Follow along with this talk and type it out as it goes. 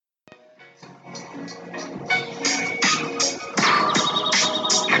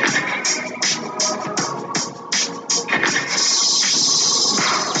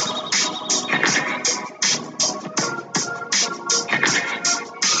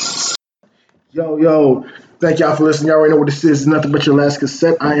Yo, yo, thank y'all for listening. Y'all already know what this is. It's nothing but your last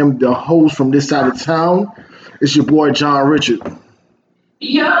cassette. I am the host from this side of town. It's your boy, John Richard.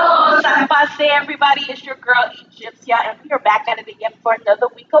 Yo, say everybody, it's your girl Egyptia, and we are back at it again for another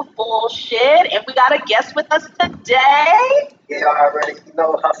week of bullshit. And we got a guest with us today. Yeah, already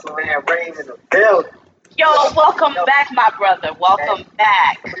Hustle and Rain in the building. Yo, welcome back, my brother. Welcome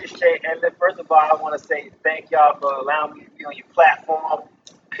back. Appreciate it. And then first of all, I want to say thank y'all for allowing me to be on your platform.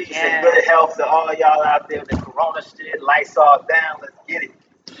 Peace and good health to all y'all out there. The Corona shit, lights all down. Let's get it.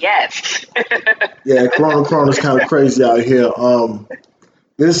 Yes. Yeah, Corona's kind of crazy out here.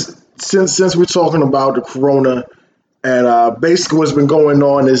 This since we're talking about the Corona, and basically what's been going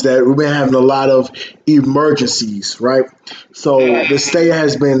on is that we've been having a lot of emergencies, right? So the state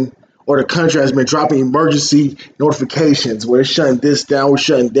has been, or the country has been dropping emergency notifications where it's shutting this down, we're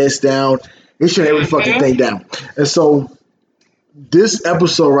shutting this down, it's shutting every fucking thing down. And so this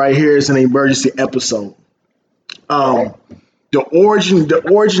episode right here is an emergency episode. The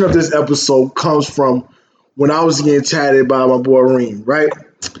origin of this episode comes from when I was getting tatted by my boy Reem, right?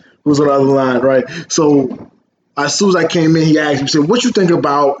 Who's on the other line, right? So as soon as I came in, he asked me, said, "What you think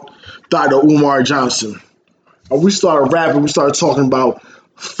about Dr. Umar Johnson?" And we started rapping. We started talking about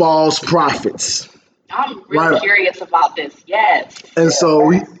false prophets. I'm really curious about this. Yes. And so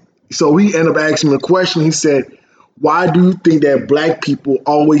he ended up asking me a question. He said, "Why do you think that black people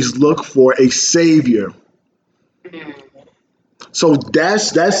always look for a savior?" So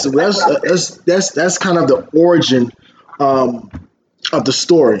that's kind of the origin of the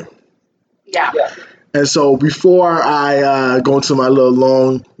story. Yeah. And so before I go into my little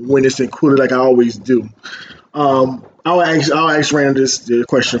long-winded included like I always do, I'll ask Random the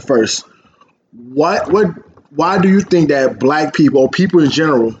question first. Why do you think that black people or people in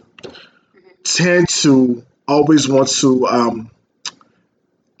general tend to always want to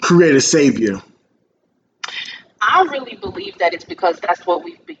create a savior? I really believe that it's because that's what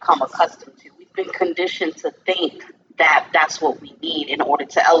we've become accustomed to. We've been conditioned to think that that's what we need in order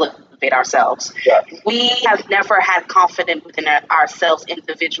to elevate ourselves. Yeah. We have never had confidence within ourselves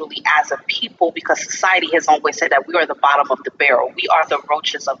individually as a people because society has always said that we are the bottom of the barrel. We are the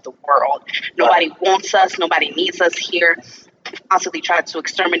roaches of the world. Nobody wants us. Nobody needs us here. Constantly try to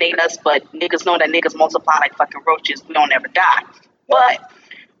exterminate us, but niggas know that niggas multiply like fucking roaches. We don't ever die. But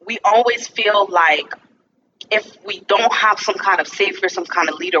we always feel like if we don't have some kind of savior, some kind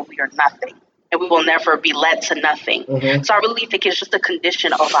of leader, we are nothing. And we will never be led to nothing. So I really think it's just a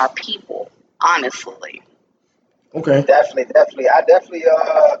condition of our people, honestly. Okay. Definitely. I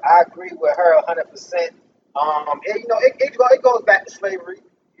agree with her 100%. It goes back to slavery.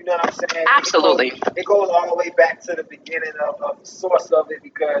 You know what I'm saying? Absolutely. It goes all the way back to the beginning of the source of it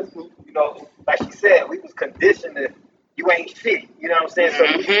because, like she said, we was conditioned to you ain't shit. You know what I'm saying? So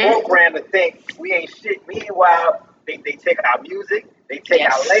we programmed to think we ain't shit. Meanwhile, they take our music, they take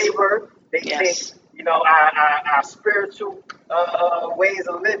our labor, they take our spiritual ways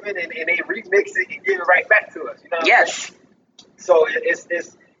of living, and they remix it and give it right back to us. You know? Yes. So it's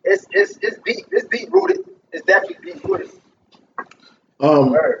deep. It's deep rooted. It's definitely deep rooted.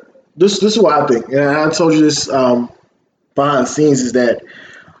 This is what I think, and I told you this behind the scenes is that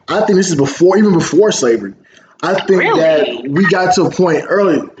I think this is even before slavery. I think that we got to a point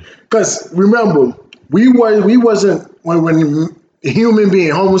early because remember we wasn't when human being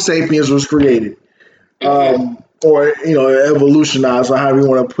Homo sapiens was created, or evolutionized or however you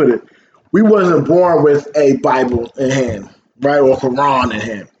want to put it. We wasn't born with a Bible in hand, right, or Quran in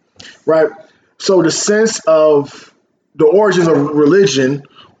hand, right. So the sense of the origins of religion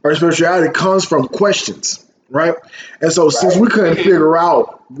or spirituality comes from questions, right? And so since we couldn't figure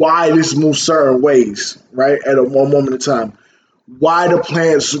out why this moves certain ways, right, at one moment in time, why the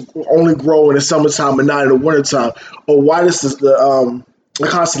plants only grow in the summertime and not in the wintertime, or why the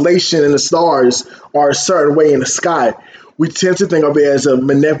constellation and the stars are a certain way in the sky, we tend to think of it as a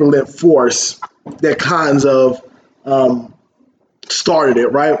malevolent force that kinds of started it,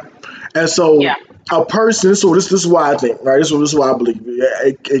 right? And so a person, so this is why I think, right? This is why I believe.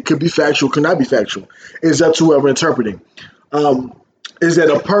 It could be factual, could not be factual. It's up to whoever interpreting. Is that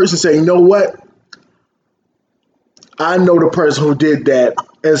a person saying, you know what? I know the person who did that,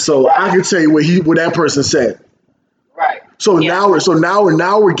 and so I can tell you what that person said. Right. So now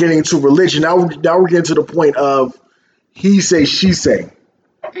we're getting to religion. Now we're getting to the point of he say, she say.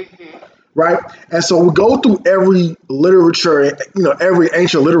 right? And so we go through every literature, every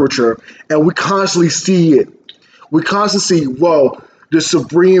ancient literature, and we constantly see it. We constantly see, well, the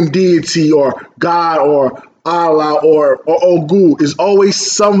supreme deity or God or Allah or Ogu is always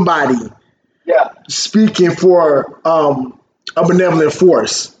somebody Yeah. speaking for a benevolent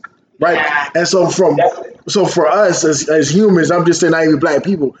force, right? Yeah. And so for us as humans, I'm just saying not even black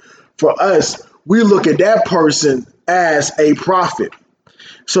people, for us, we look at that person as a prophet.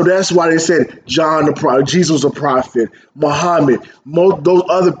 So that's why they said John the prophet, Jesus was a prophet, Muhammad, most those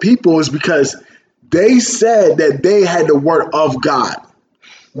other people is because they said that they had the word of God.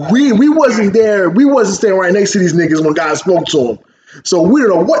 We wasn't there. We wasn't standing right next to these niggas when God spoke to them. So we don't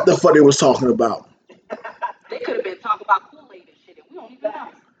know what the fuck they was talking about. They could have been talking about Kool-Aid and shit, and we don't even know.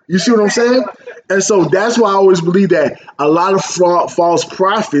 You see what I'm saying? And so that's why I always believe that a lot of false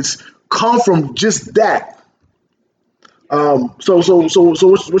prophets come from just that. So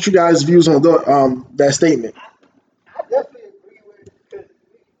what's you guys' views on that statement? I definitely agree with it because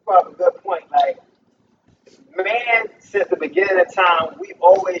you brought up a good point. Like, man, since the beginning of time, we've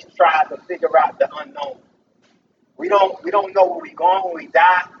always tried to figure out the unknown. We don't know where we going when we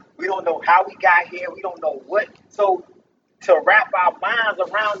die. We don't know how we got here. We don't know what. So to wrap our minds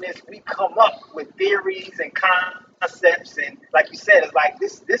around this, we come up with theories and concepts. And like you said, it's like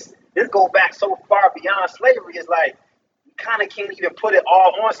this go back so far beyond slavery. It's like you kind of can't even put it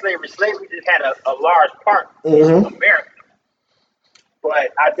all on slavery. Slavery just had a large part in America.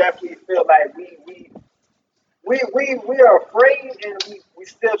 But I definitely feel like we are afraid and we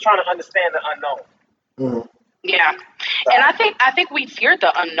still trying to understand the unknown. Yeah, and I think we fear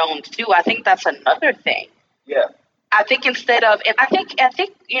the unknown too. I think that's another thing. Yeah. I think instead of, and I think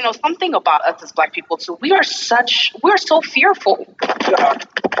something about us as Black people too. We're so fearful. Yeah.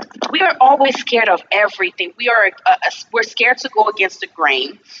 We are always scared of everything. We're scared to go against the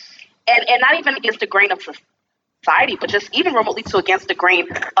grain, and not even against the grain of society, but just even remotely to against the grain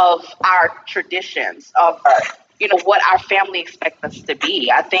of our traditions of what our family expects us to be.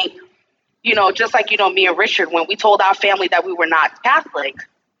 I think just like me and Richard, when we told our family that we were not Catholic,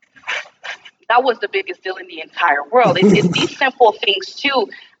 that was the biggest deal in the entire world. It's these simple things too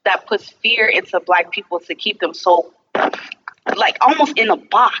that puts fear into Black people to keep them so like almost in a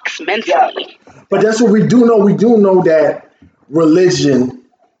box mentally. But that's what we do know. We do know that religion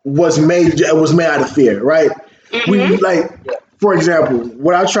was made out of fear, right? We like, for example,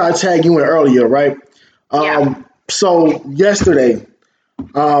 what I tried to tag you in earlier, right? So yesterday,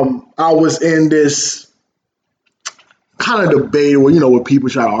 I was in this kind of debate where people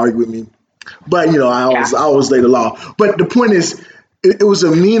try to argue with me, but I always lay the law. But the point is, it was a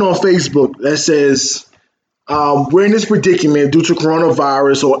meme on Facebook that says, we're in this predicament due to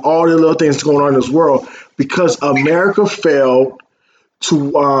coronavirus or all the little things going on in this world because America failed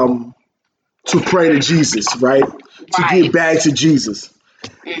to pray to Jesus, right? To get back to Jesus.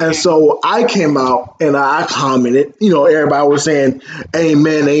 And so I came out and I commented, everybody was saying,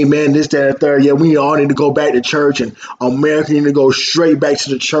 amen, amen, this, that, and third. Yeah, we all need to go back to church and America need to go straight back to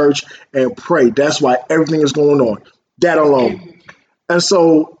the church and pray. That's why everything is going on. That alone. And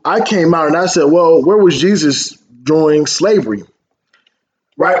so I came out and I said, well, where was Jesus during slavery?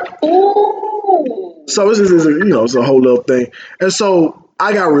 Right? Ooh. So this is it's a whole little thing. And so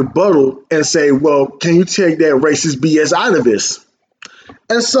I got rebuttal and say, well, can you take that racist BS out of this?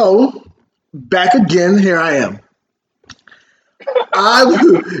 And so back again, here I am.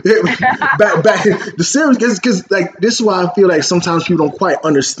 back the series because like this is why I feel like sometimes people don't quite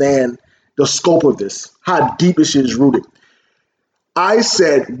understand the scope of this, how deep this shit is rooted. I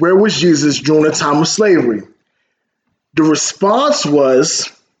said, where was Jesus during the time of slavery? The response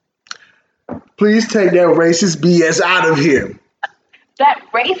was, please take that racist BS out of here. That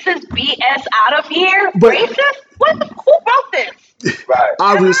racist BS out of here? But, racist? Who wrote this? Right.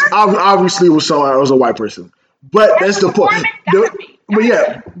 Obviously, it was a white person. But that's the point.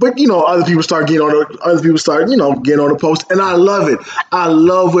 But other people start getting on the post, and I love it. I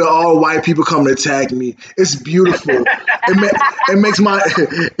love when all white people come to attack me. It's beautiful. It makes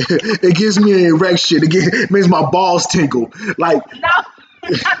it gives me an erection. It makes my balls tingle. Like No,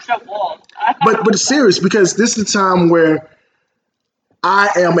 not your balls. but it's serious because this is a time where I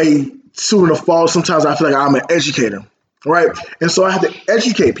am a student of fall. Sometimes I feel like I'm an educator, right? And so I have to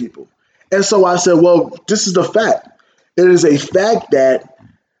educate people. And so I said, well, this is the fact. It is a fact that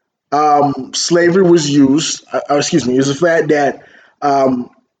slavery was used. It's a fact that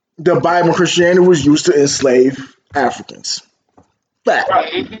the Bible and Christianity was used to enslave Africans. Fact.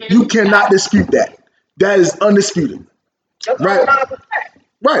 Right. You cannot dispute that. That is undisputed. Right.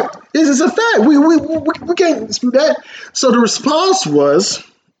 Right. It's a fact. We can't dispute that. So the response was,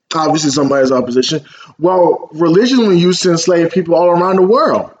 Obviously, somebody's opposition. Well, religion was used to enslave people all around the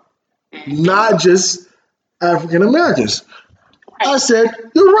world, not just African Americans. I said,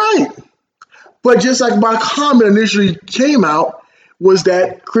 you're right. But just like my comment initially came out, was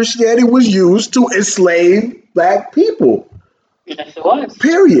that Christianity was used to enslave black people. Yes, it was.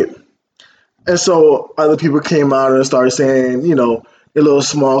 Period. And so other people came out and started saying, their little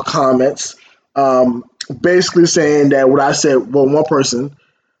small comments, basically saying that what I said. Well, one person,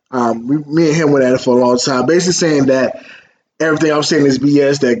 me and him went at it for a long time, basically saying that everything I'm saying is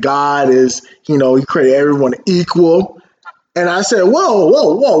BS. That God is, He created everyone equal. And I said, whoa,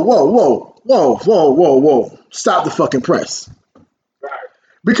 whoa, whoa, whoa, whoa, whoa, whoa, whoa, whoa, stop the fucking press.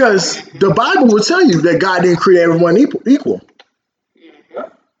 Because the Bible will tell you that God didn't create everyone equal.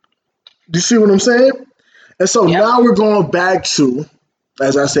 Do you see what I'm saying? And so now we're going back to,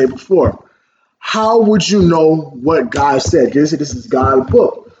 as I said before, how would you know what God said? This is God's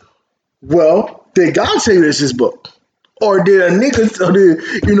book. Well, did God say this is his book? Or did a nigga,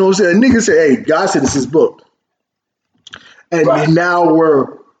 a nigga say, hey, God said this is his book. And now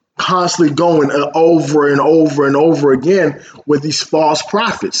we're constantly going over and over and over again with these false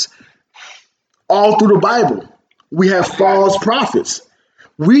prophets. All through the Bible, we have false prophets.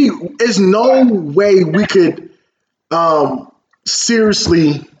 There's no way we could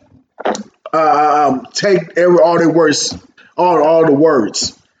seriously take all their words, all the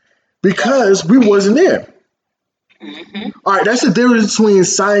words, because we wasn't there. All right, that's the difference between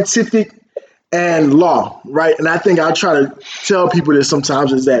scientific and law, right? And I think I try to tell people this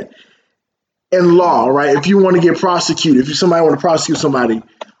sometimes is that in law, right? If you want to get prosecuted, if somebody want to prosecute somebody,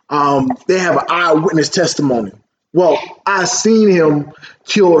 they have an eyewitness testimony. Well, I seen him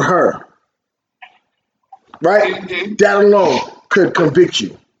kill her, right? That alone could convict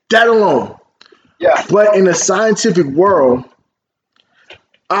you. That alone. Yeah. But in the scientific world,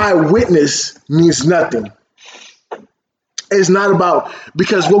 eyewitness means nothing. It's not about,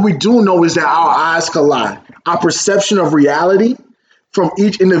 because what we do know is that our eyes collide. Our perception of reality from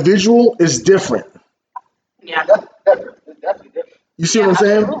each individual is different. Yeah. That's different. You see what I'm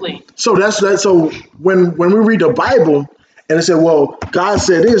saying? Absolutely. So that's that. So when we read the Bible and it said, well, God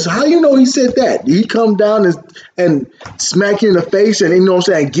said this, how you know he said that? Did he come down and smack you in the face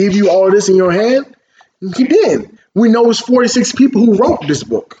and give you all this in your hand? He did. We know it's 46 people who wrote this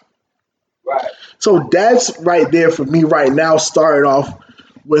book. Right. So that's right there for me right now, starting off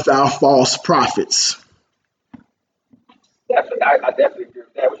with our false prophets. Definitely. I definitely agree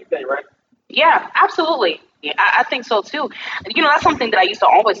with that. What you think, right? Yeah, absolutely. Yeah, I think so too. That's something that I used to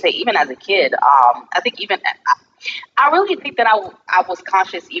always say, even as a kid. I think I really think that I was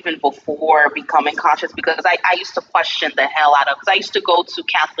conscious even before becoming conscious, because I used to question the hell out of, because I used to go to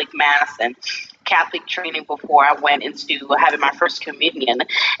Catholic mass and Catholic training before I went into having my first communion.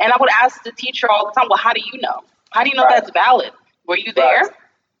 And I would ask the teacher all the time, well, how do you know? How do you know that's valid? Were you there?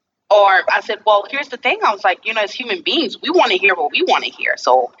 Or I said, well, here's the thing. I was like, as human beings, we want to hear what we want to hear.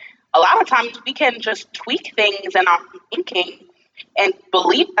 So a lot of times we can just tweak things in our thinking and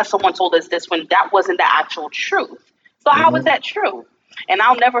believe that someone told us this when that wasn't the actual truth. So how is that true? And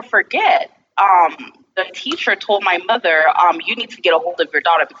I'll never forget, the teacher told my mother, you need to get a hold of your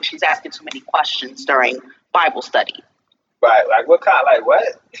daughter because she's asking too many questions during Bible study. Right. Like what kind? Like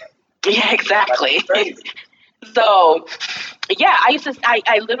what? Yeah, exactly. So, yeah,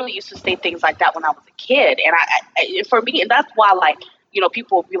 I literally used to say things like that when I was a kid. And for me, and that's why,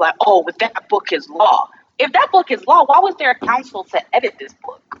 people will be like, oh, if that book is law. If that book is law, why was there a council to edit this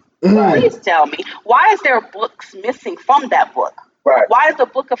book? Please tell me. Why is there books missing from that book? Right. Why is the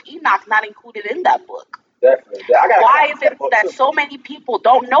book of Enoch not included in that book? Definitely. Why is it that so many people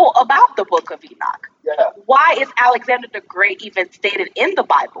don't know about the book of Enoch? Yeah. Why is Alexander the Great even stated in the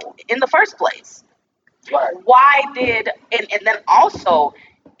Bible in the first place? Right. Why did, and then also,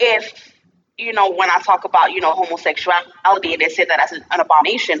 if, when I talk about, homosexuality and they say that as an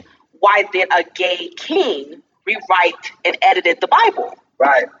abomination, why did a gay king rewrite and edited the Bible?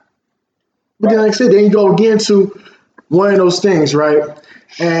 Right. But then, like I said, then you go again to one of those things, right?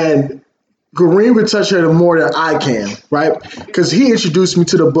 And Kareem would touch on it more than I can, right? Because he introduced me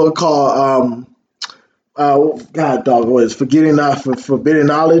to the book called, what is Forgetting Not for Forbidden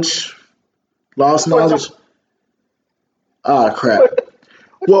Knowledge, Lost Knowledge. Crap.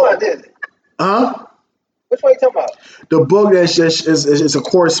 Which one is it? Huh? Which one are you talking about? The book that's just is a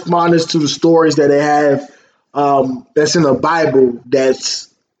correspondence to the stories that they have, that's in the Bible that's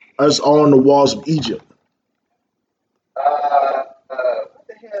on the walls of Egypt. What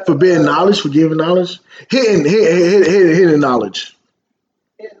the hell? Forbidden knowledge, forgiven knowledge, hidden knowledge.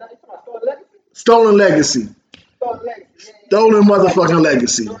 Yeah, no, you talking about Stolen Legacy? Stolen legacy. Stolen Legacy. Stolen motherfucking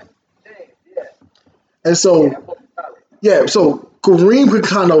legacy. Yeah. And so, yeah, so Kareem could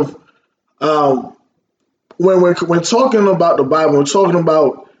kind of, um, when talking about the Bible, we're talking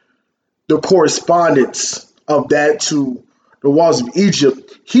about the correspondence of that to the walls of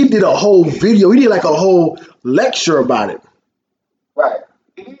Egypt. He did a whole video. He did like a whole lecture about it. Right.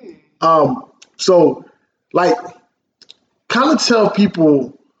 So like, kind of tell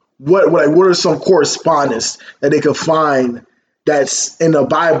people what are some correspondence that they could find that's in the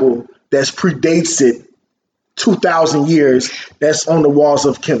Bible that predates it 2,000 years that's on the walls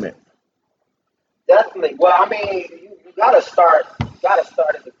of Kemet. Definitely. Well, I mean, you gotta start. You gotta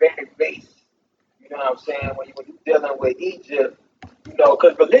start at the very base. You know what I'm saying? When you're dealing with Egypt,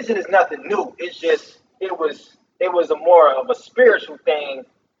 because religion is nothing new. It's just it was a more of a spiritual thing.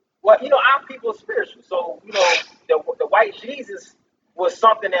 Well, our people are spiritual, so the white Jesus was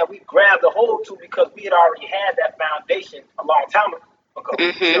something that we grabbed a hold to because we had already had that foundation a long time ago. You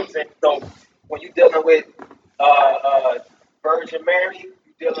know what I'm saying? So when you're dealing with Virgin Mary,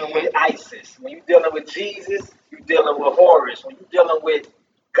 you're dealing with Isis. When you're dealing with Jesus, you're dealing with Horus. When you're dealing with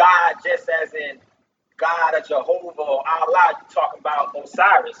God, just as in God or Jehovah or Allah, you talking about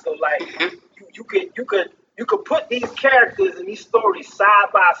Osiris. So like you could put these characters and these stories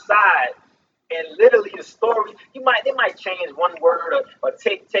side by side, and literally the story they might change one word or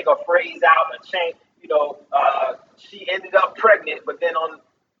take a phrase out and change. She ended up pregnant, but then on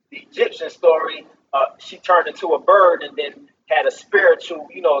the Egyptian story, she turned into a bird and then had a spiritual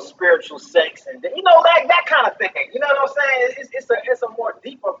sex, and then, that kind of thing. You know what I'm saying? It's a more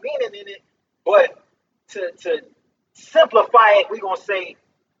deeper meaning in it, but to simplify it, we're gonna say,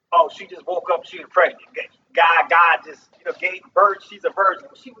 oh, she just woke up, she was pregnant. God just gave birth. She's a virgin.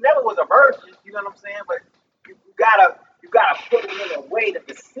 She never was a virgin. You know what I'm saying? But you gotta put it in a way to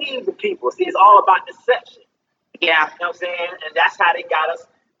deceive the people. See, it's all about deception. Yeah. You know what I'm saying? And that's how they got us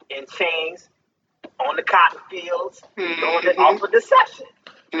in chains on the cotton fields, doing it off of deception.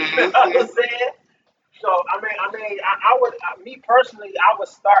 You know what I'm saying? So me personally, I would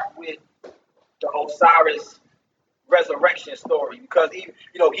start with the Osiris resurrection story because he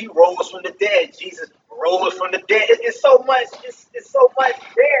rose from the dead. Jesus rose from the dead. It's so much. It's so much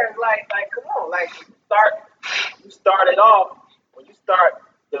there. Like come on. Like you start it off when you start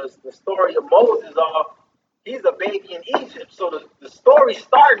the story of Moses off. He's a baby in Egypt, so the story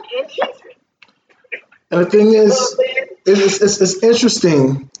started in Egypt. And the thing is, it's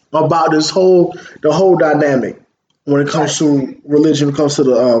interesting about the whole dynamic when it comes to religion, when it comes to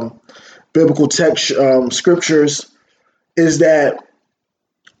the biblical text, scriptures, is that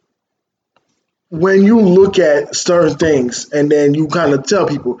when you look at certain things and then you kind of tell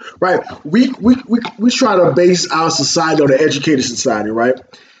people, right? We try to base our society on the educated society, right?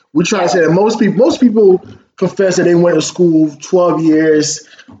 We try to say that most people confess that they went to school 12 years.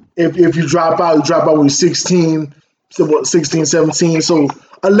 If you drop out, when you're 16, 17, so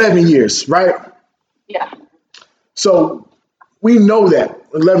 11 years, right? Yeah. So we know that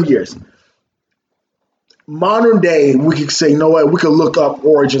 11 years. Modern day, we could say, you know what? We could look up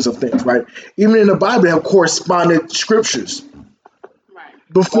origins of things, right? Even in the Bible, they have correspondent scriptures. Right.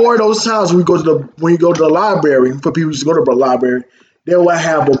 Before those times, when you go to the library, for people who used to go to the library, they will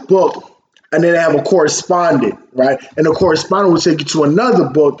have a book, and then they have a correspondent, right? And the correspondent will take you to another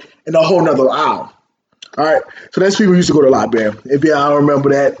book in a whole nother aisle. All right. So that's people who used to go to the library. If you don't remember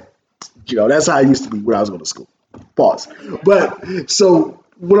that, that's how it used to be when I was going to school. Pause. But so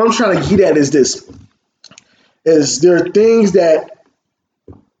what I'm trying to get at is this. Is there are things that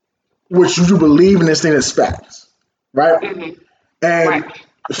which you believe in this thing as facts, right? And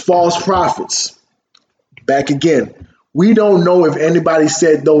false prophets. Back again. We don't know if anybody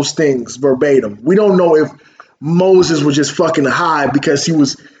said those things verbatim. We don't know if Moses was just fucking high because he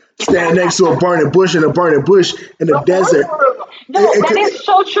was standing next to a burning bush in the desert. No, that is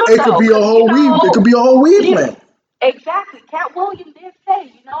so true. It could be a whole weed. It could be a whole weed plant. Exactly. Cat Williams did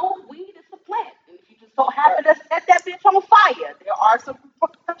say, weed is a plant. And if you just don't happen to set that bitch on fire, there are some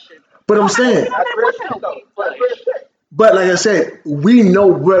repercussions. But I'm saying, but like I said, we know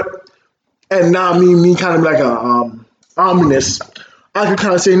what, and now me kind of like a ominous. I can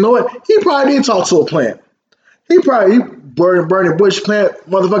kind of say, you know what? He probably did talk to a plant. He burning bush plant.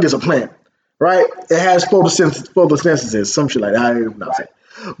 Motherfucker is a plant, right? It has photosynthesis, some shit like that. I don't even know what I'm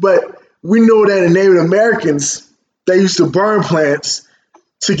saying. But we know that in Native Americans, they used to burn plants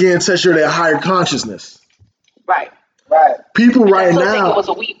to get in touch with their higher consciousness. Right. People right now, it was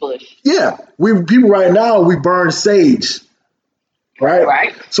a wheat bush. Yeah, people right now we burn sage,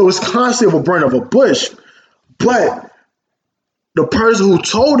 right? So it's constantly a burn of a bush, but the person who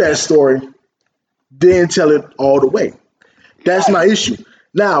told that story didn't tell it all the way. That's my issue.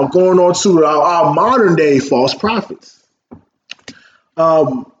 Now, going on to our modern day false prophets.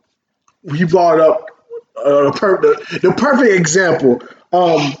 You brought up the perfect example.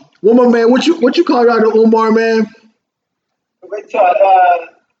 Well, my man, what you call out the Umar, man?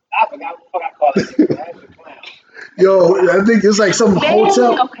 I forgot what I call it. That's a clown. Yo, I think it's like some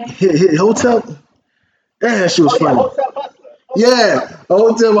hotel. Okay. Hotel. That shit was Oh yeah, funny. Hotel Hustler. Yeah,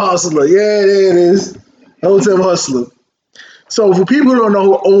 Hotel Hustler. Yeah, there it is. Hotel Hustler. So for people who don't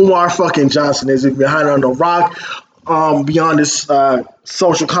know who Omar fucking Johnson is, if behind on the rock, beyond this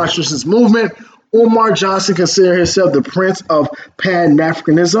social consciousness movement, Omar Johnson considered himself the prince of Pan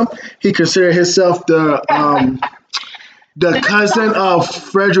Africanism. He considered himself the cousin of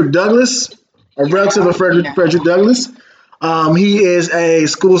Frederick Douglass, a relative of Frederick Douglass. He is a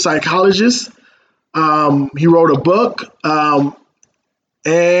school psychologist. He wrote a book,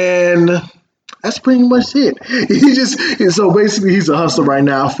 and that's pretty much it. So basically he's a hustler right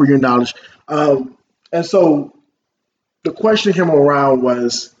now, for your knowledge. And so the question came around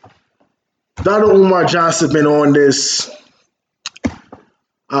was, Dr. Umar Johnson been on this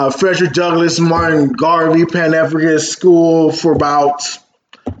Frederick Douglass, Martin Garvey, Pan Africanist School for about,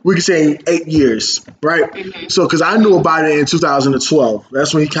 we could say 8 years, right? Mm-hmm. So, because I knew about it in 2012.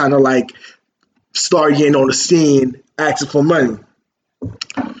 That's when he kind of like started getting on the scene, asking for money.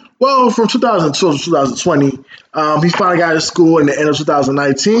 Well, from 2012 to 2020, he finally got to school in the end of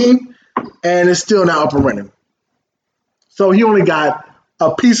 2019, and it's still not up and running. So he only got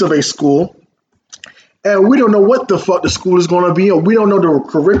a piece of a school, and we don't know what the fuck the school is going to be, or we don't know the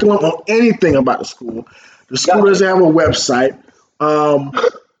curriculum or anything about the school. The school doesn't have a website. Now,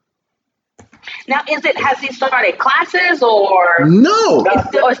 has he started classes or No.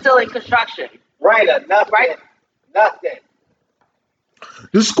 or still in construction? Right, nothing. Right. Nothing.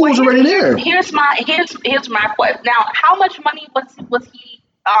 The school's already there. Here's my question. Now, how much money was he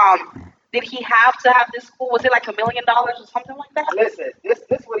did he have to have this school? Was it like $1 million or something like that? Listen, this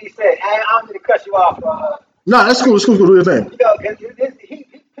is what he said. And I'm going to cut you off. No, that's cool. It's cool. Do your thing. You know, he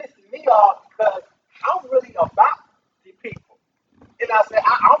pisses me off because I'm really about the people. And I said,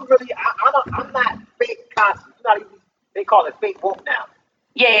 I'm not fake conscious. They call it fake woke now.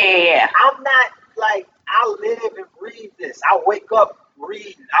 Yeah. I'm not like, I live and breathe this. I wake up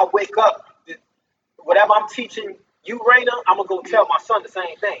reading. I wake up, whatever I'm teaching you, Raina, I'm going to go tell my son the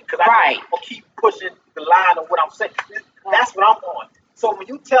same thing. Because I'm going to keep pushing the line of what I'm saying. That's what I'm on. So when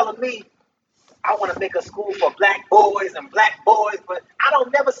you telling me I want to make a school for black boys and black boys, but I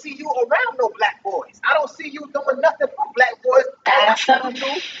don't never see you around no black boys. I don't see you doing nothing for black boys.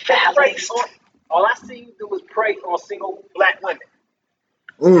 All I see you do is prey on single black women.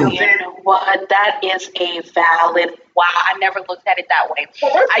 You know what? That is a valid. Wow, I never looked at it that way.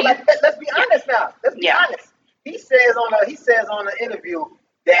 Well, let's be honest now. Let's be honest. He says on an interview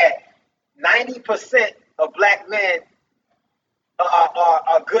that 90% of black men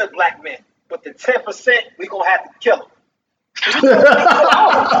are good black men, but the 10% we gonna have to kill them. No,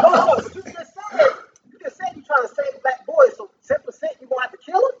 you just said you're trying to save black boys, so 10% you gonna have to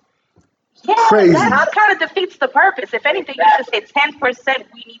kill them. Yeah, crazy. That kind of defeats the purpose. If anything, you should say 10%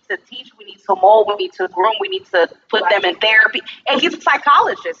 we need to teach, we need to mold, we need to groom, we need to put them in therapy. And he's a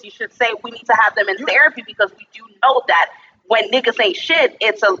psychologist. You should say we need to have them in therapy because we do know that when niggas ain't shit,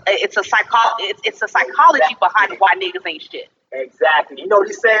 it's a psychology behind why niggas ain't shit. Exactly. You know what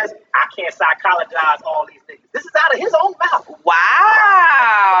he says? I can't psychologize all these niggas. This is out of his own mouth.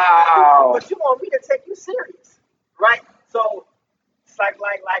 Wow. But you want me to take you serious, right? So it's like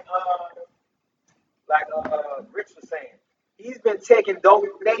Rich was saying, he's been taking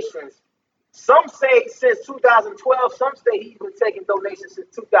donations. Some say since 2012. Some say he's been taking donations since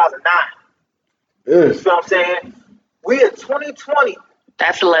 2009. Yes. You know what I'm saying? We're in 2020.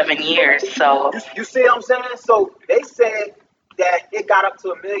 That's 11 years. So You see what I'm saying? So they said that it got up to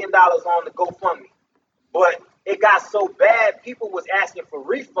 $1 million on the GoFundMe, but it got so bad people was asking for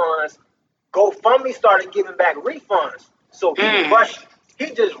refunds. GoFundMe started giving back refunds. So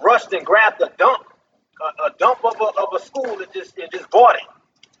he just rushed and grabbed a dump of a school and just bought it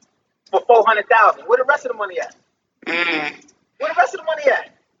for $400,000. Where the rest of the money at? Where the rest of the money at?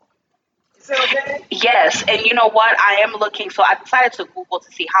 You see what I'm saying? yes, and you know what? I am looking. So I decided to Google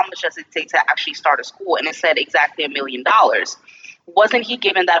to see how much does it take to actually start a school, and it said exactly $1 million. Wasn't he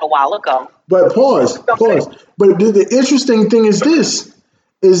given that a while ago? But pause. But the interesting thing is this,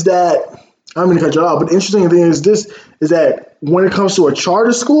 is that, I'm going to cut you off, but the interesting thing is this, is that when it comes to a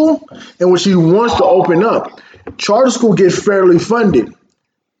charter school, in which he wants to open up, charter school gets fairly funded.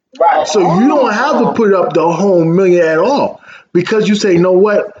 Right. So you don't have to put up the whole million at all. Because you say, you know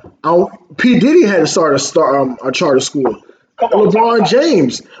what, P. Diddy had to start a charter school. Come on, talk LeBron about it.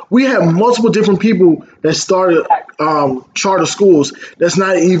 James. We have multiple different people that started charter schools that's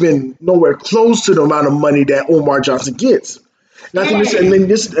not even nowhere close to the amount of money that Omar Johnson gets. And I think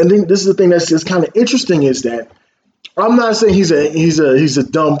this, and then this is the thing that's just kind of interesting is that I'm not saying he's a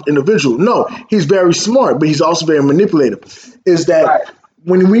dumb individual. No, he's very smart, but he's also very manipulative. Is Right. that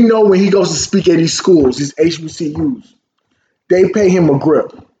when he goes to speak at these schools, these HBCUs, they pay him a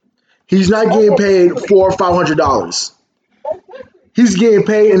grip. He's not getting paid $400 or $500. He's getting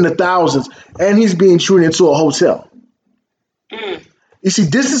paid in the thousands, and he's being treated into a hotel. Mm. You see,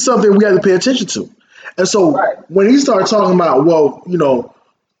 this is something we have to pay attention to. And so Right. when he started talking about, well,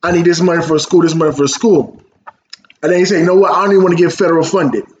 I need this money for a school, this money for a school, and then he said, you know what, I don't even want to get federal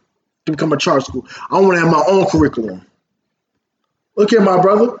funded to become a charter school. I want to have my own curriculum. Look here, my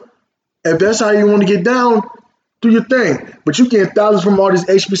brother. If that's how you want to get down, do your thing. But you get thousands from all these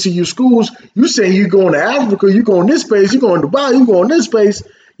HBCU schools. You saying you going to Africa, you going this place, you going to Dubai, you going this place.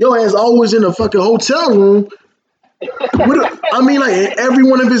 Your ass always in a fucking hotel room. I mean, like in every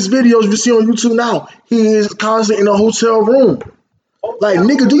one of his videos you see on YouTube now, he is constantly in a hotel room. Like,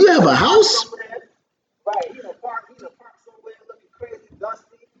 nigga, do you have a house? Right. Park somewhere looking crazy,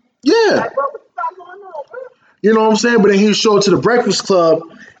 dusty. Yeah. Like, bro, what you got going on, bro? You know what I'm saying? But then he showed to the Breakfast Club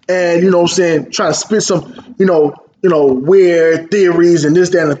and, you know what I'm saying, try to spit some, weird theories and this,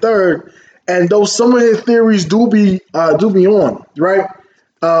 that, and the third. And though some of his theories do be on, right?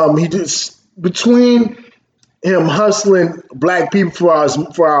 He just between him hustling black people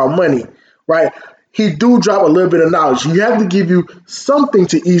for our money, right? He do drop a little bit of knowledge. You have to give you something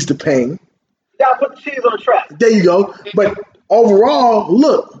to ease the pain. You gotta put the cheese on the track. There you go. But overall,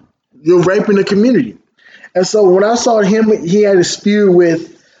 look, you're raping the community. And so when I saw him, he had a feud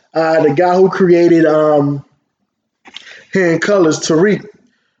with the guy who created Hidden Colors, Tariq.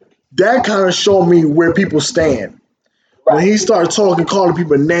 That kind of showed me where people stand. When he started talking, calling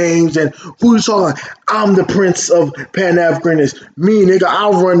people names and who you talking, I'm the prince of Pan Africanism. Me, nigga,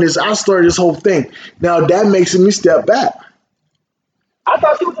 I'll run this. I started this whole thing. Now that makes me step back. I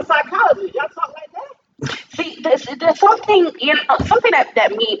thought she was a psychologist. Y'all talk like that? See, there's something, something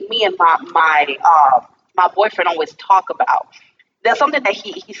that me and my boyfriend always talk about. There's something that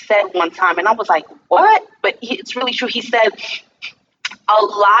he said one time, and I was like, what? But it's really true. He said a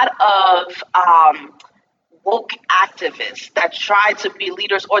lot of woke activists that try to be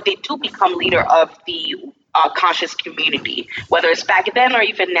leaders, or they do become leader of the conscious community, whether it's back then or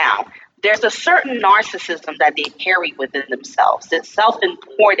even now. There's a certain narcissism that they carry within themselves, this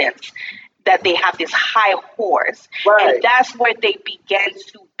self-importance that they have this high horse. Right. And that's where they begin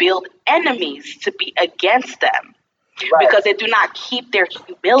to build enemies to be against them. Right. Because they do not keep their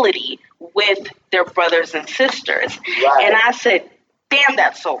humility with their brothers and sisters. Right. And I said, damn,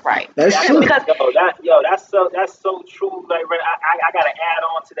 that's so right. That's true. Because that's so true. Like, I gotta add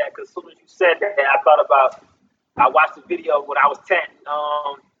on to that because as soon as you said that, I watched the video when I was 10.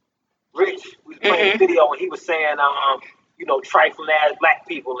 Rich was playing the video and he was saying, trifling ass black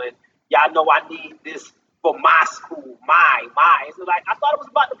people, and y'all know I need this for my school, my. So like, I thought it was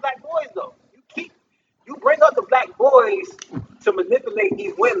about the black boys though. You bring up the black boys to manipulate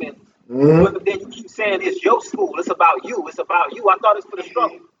these women, but then you keep saying it's your school, it's about you, I thought it's for the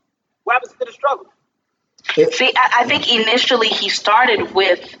struggle. What happens to the struggle? See, I think initially he started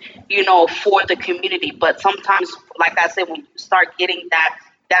with, for the community, but sometimes, like I said, when you start getting that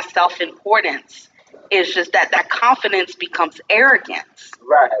self-importance, it's just that confidence becomes arrogance.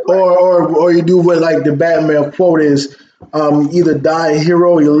 Right. Or you do what like the Batman quote is, either die a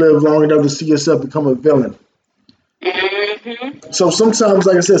hero or you live long enough to see yourself become a villain. Mm-hmm. So sometimes,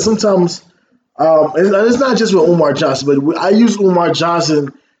 like I said, and it's not just with Umar Johnson, but I use Umar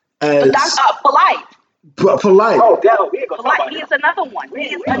Johnson as But that's Polite. Polite. Oh, damn, we ain't gonna talk Polite, about he that. is another one.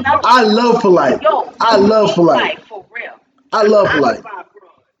 He is another I love Polite. Yo, I love he's Polite. like, for real. I love Polite.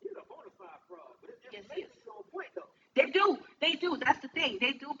 He's a bona fide fraud, but Yes, it's yes. on point though. They do. That's the thing.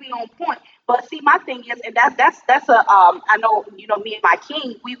 They do be on point. But see, my thing is, and that's a I know, me and my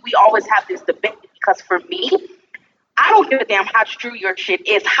king, we always have this debate because for me, I don't give a damn how true your shit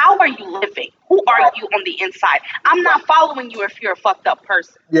is. How are you living? Who are you on the inside? I'm not following you if you're a fucked up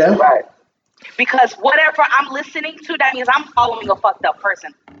person. Yeah. Right. Because whatever I'm listening to, that means I'm following a fucked up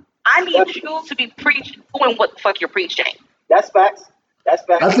person. I need you to be doing what the fuck you're preaching. That's facts. I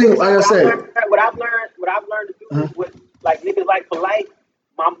think, like I said, what I've learned to do with like niggas like Polite,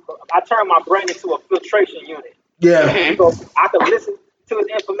 I turn my brain into a filtration unit. yeah. So I can listen to his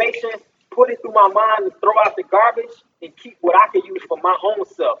information, put it through my mind, and throw out the garbage, and keep what I can use for my own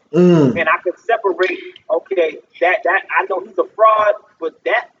self. And I can separate. Okay, that I know he's a fraud, but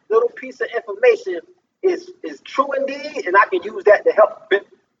that little piece of information is true indeed, and I can use that to help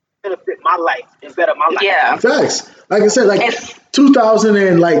benefit my life and better my life. Yeah. Facts. Like I said, like It's 2000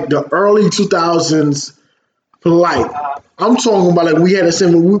 and like the early 2000s, Polite. I'm talking about like we had a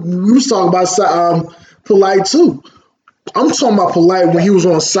similar. We was talking about Polite too. I'm talking about Polite when he was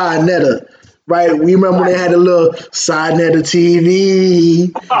on Side Netta, right? We remember when they had a little Side Netta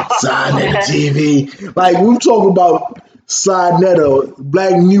TV, Side Netta TV. Like we were talking about Side Netta,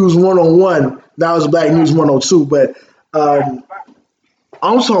 Black News 101. Now it's Black News 102, but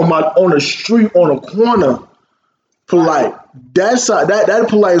I'm talking about on the street, on a corner, Polite. That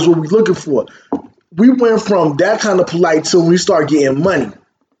Polite is what we're looking for. We went from that kind of Polite till we start getting money,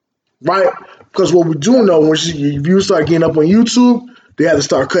 right? Because what we do know, when you start getting up on YouTube, they have to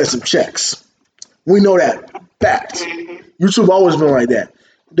start cutting some checks. We know that. Fact. YouTube always been like that.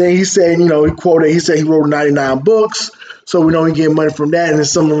 Then he said, he said he wrote 99 books, so we know he get money from that, and then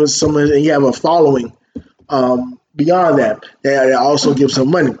some of he have a following beyond that. That also gives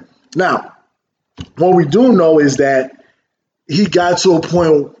him money. Now, what we do know is that he got to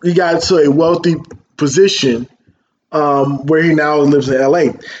a wealthy position where he now lives in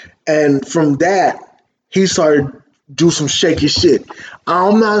LA. And from that, he started do some shaky shit.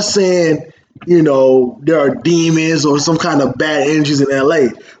 I'm not saying, there are demons or some kind of bad energies in LA,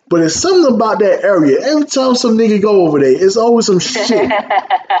 but it's something about that area. Every time some nigga go over there, it's always some shit.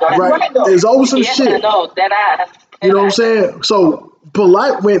 Right? There's always some shit. No, that ass. You know what I'm saying? So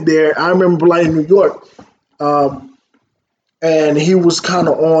Polite went there. I remember Polite in New York. And he was kind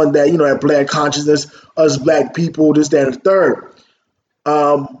of on that, that black consciousness, us black people, this, that, and the third.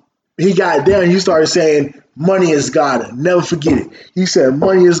 He got there and he started saying, money is God. Never forget it. He said,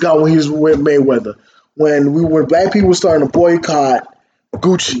 money is God when he was with Mayweather. When black people were starting to boycott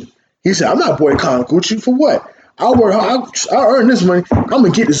Gucci, he said, I'm not boycotting Gucci. For what? I earn this money. I'm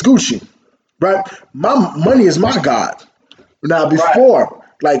going to get this Gucci. Right? My money is my God. Now, before,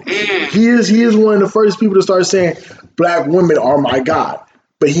 like, he is one of the first people to start saying, black women are my God.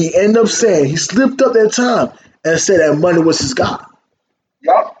 But he ended up saying, he slipped up that time and said that money was his God.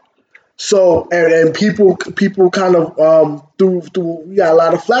 Yup. So, and people kind of we got a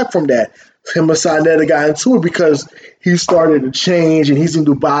lot of flack from that. Him and Sinetta got into it because he started to change, and he's in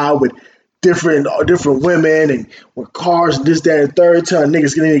Dubai with different women and with cars and this, that, and third, telling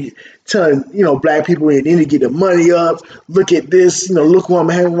black people they need to get the money up. Look at this, look who I'm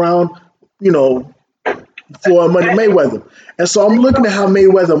hanging around, for Money Mayweather. And so I'm looking at how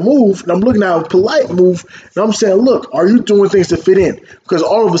Mayweather moved, and I'm looking at how Polite moved, and I'm saying, look, are you doing things to fit in? Because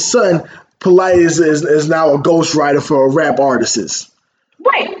all of a sudden, Polite is now a ghostwriter for rap artists.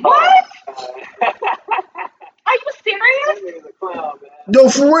 Wait, what? Are you serious? No,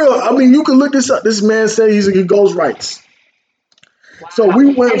 for real. I mean, you can look this up. This man said he ghostwrites. Wow. So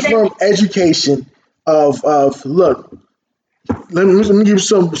we went from education of look, let me give you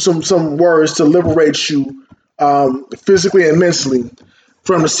some words to liberate you physically and mentally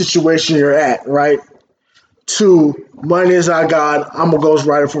from the situation you're at, right? To money is our God. I'm a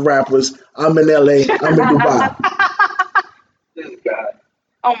ghostwriter for rappers. I'm in LA. I'm in Dubai.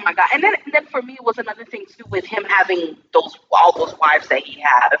 Oh my God. And then for me, it was another thing too with him having all those wives that he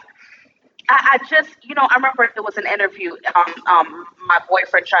had. I just, I remember there was an interview. My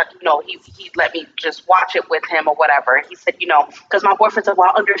boyfriend tried, he let me just watch it with him or whatever. He said, because my boyfriend said,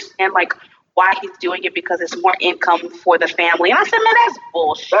 well, I understand like why he's doing it because it's more income for the family. And I said, man, that's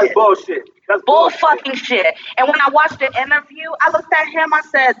bullshit. That's bullshit. That's bull fucking shit. And when I watched the interview, I looked at him. I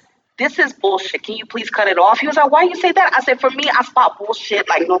said, this is bullshit. Can you please cut it off? He was like, why you say that? I said, for me, I spot bullshit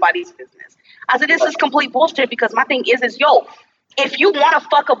like nobody's business. I said, this is complete bullshit because my thing is if you want to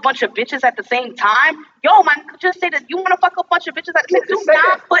fuck a bunch of bitches at the same time, man, just say that you want to fuck a bunch of bitches at the same time. Do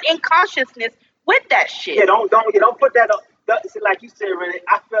not put in consciousness with that shit. Yeah, don't put that up. Like you said, Renee,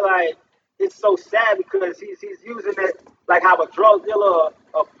 I feel like it's so sad because he's using it like how a drug dealer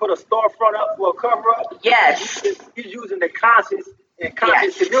put a storefront up for a cover up. Yes. He's using the conscious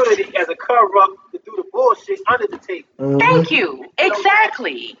community as a cover up to do the bullshit under the table. Mm-hmm. Thank you.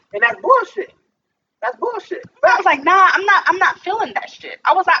 Exactly. And that's bullshit. That's bullshit. I was like, nah, I'm not feeling that shit.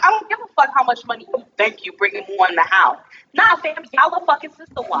 I was like, I don't give a fuck how much money you think you bringing more in the house. Nah, fam, y'all are fucking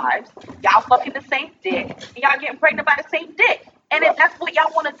sister wives. Y'all fucking the same dick. And y'all getting pregnant by the same dick. And if that's what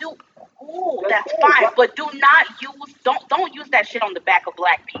y'all want to do, ooh, that's fine. But don't use that shit on the back of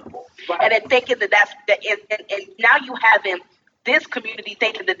black people. Right. And then thinking and now you having this community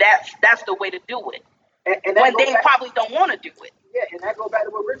thinking that's the way to do it. And when they probably don't want to do it. Yeah, and that goes back to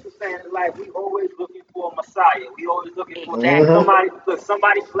what Rich was saying. Like, we always looking for a Messiah. We always looking for exactly.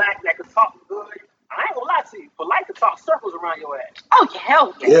 somebody black that can talk good. I ain't gonna lie see, polite to talk circles around your ass. Oh,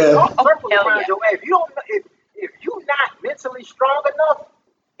 hell yeah. Yeah. Talk Oh, circles hell around yeah. your ass. If you don't, if you're not mentally strong enough,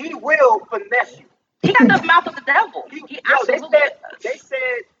 he will finesse you. He got the mouth of the devil. He absolutely They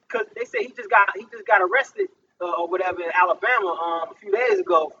said because they said he just got arrested or whatever in Alabama a few days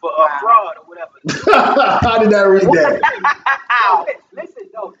ago for fraud or whatever. How did I read that? Listen,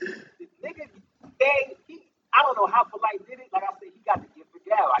 though, the nigga, I don't know how polite did it. Like I said, he got the gift of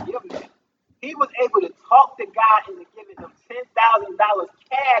gab. I give him that. He was able to talk the guy into giving him $10,000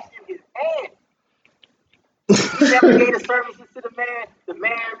 cash in his hand. He never gave the services to the man. The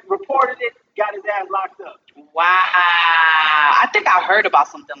man reported it, got his ass locked up. wow. I think I heard about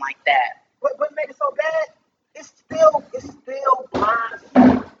something like that. What made it so bad? It's still blind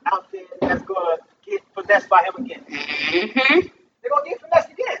people out there that's gonna get finessed by him again. Mm-hmm. They're gonna get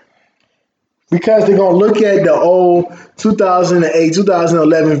finessed again. Because they're gonna look at the old 2008,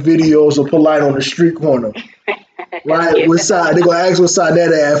 2011 videos of Polite on the street corner. Right? Yeah. What side? They're gonna ask what side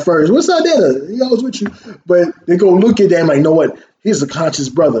that at first. What side that? He always with you. But they're gonna look at that and like, you know what? He's a conscious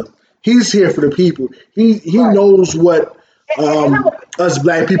brother. He's here for the people. He knows what us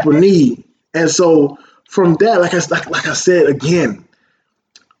black people need. And so from that, like I said again,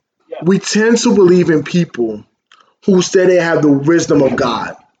 we tend to believe in people who say they have the wisdom of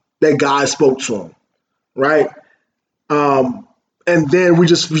God, that God spoke to them, right? And then we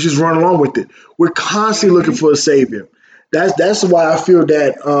just run along with it. We're constantly looking for a savior. That's why I feel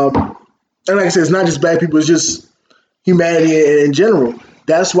that, and like I said, it's not just black people; it's just humanity in general.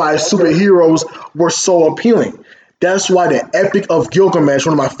 That's why superheroes were so appealing. That's why the Epic of Gilgamesh,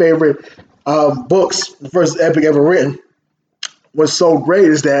 one of my favorite books, the first epic ever written, was so great.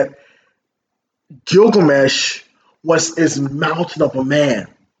 Is that Gilgamesh is mountain of a man,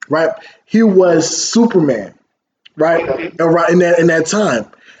 right? He was Superman, right? And right in that time,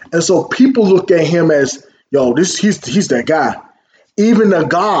 and so people look at him as, yo, he's that guy. Even the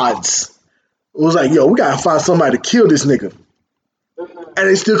gods was like, yo, we gotta find somebody to kill this nigga, and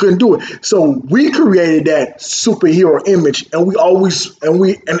they still couldn't do it. So we created that superhero image, and we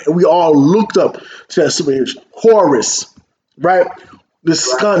all looked up to that superhero. Horus, right? The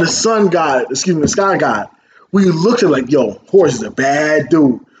sun god, the sky god. We looked at it like, yo, Horus is a bad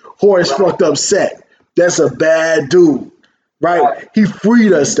dude. Horus fucked up Set. That's a bad dude, right? He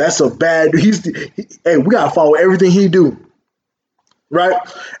freed us. That's a bad dude. Hey, we gotta follow everything he do, right?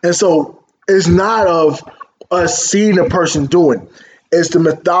 And so it's not of us seeing a person doing. It's the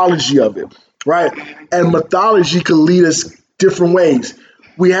mythology of it, right? And mythology could lead us different ways.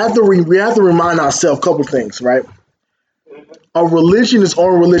 We have to remind ourselves a couple things, right? A religion is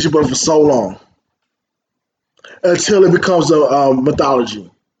only religion, but for so long until it becomes a mythology.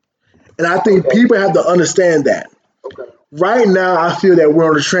 And I think people have to understand that. Right now, I feel that we're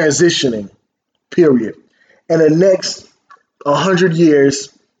on a transitioning period. And the next 100 years,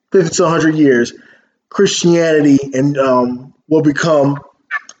 50 to 100 years, Christianity and will become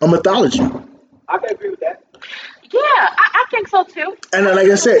a mythology. I can agree with that. Yeah, I think so too. And like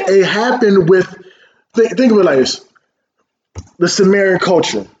I said, it happened with, think of it like this, the Sumerian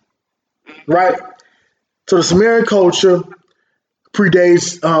culture, right? So the Sumerian culture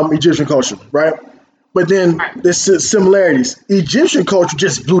predates Egyptian culture, right? But then there's similarities. Egyptian culture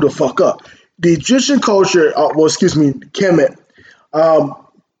just blew the fuck up. The Egyptian culture, Kemet,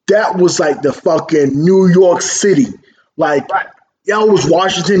 that was like the fucking New York City. Like, y'all was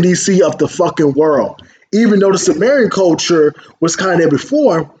Washington, D.C. of the fucking world. Even though the Sumerian culture was kind of there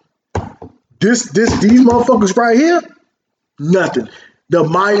before, these motherfuckers right here, nothing. The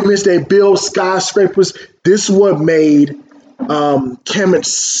monuments they built, skyscrapers, this is what made Kemet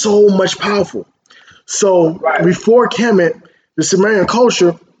so much powerful. So before Kemet, the Sumerian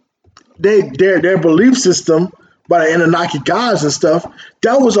culture, their belief system by the Anunnaki gods and stuff,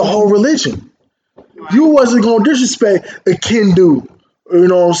 that was a whole religion. You wasn't gonna disrespect a Kindu, you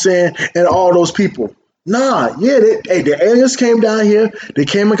know what I'm saying, and all those people. Nah, yeah, the aliens came down here. They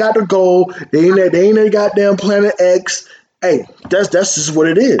came and got the gold. They ain't that goddamn planet X. Hey, that's just what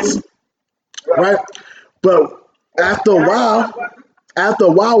it is, right? But after a while,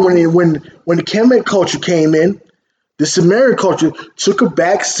 when the Kemet culture came in, the Sumerian culture took a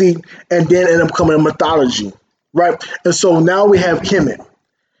back seat and then ended up becoming a mythology, right? And so now we have Kemet.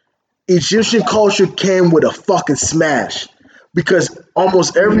 Egyptian culture came with a fucking smash because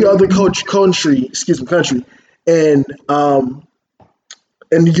almost every other country in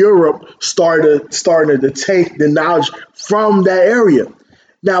Europe started to take the knowledge from that area.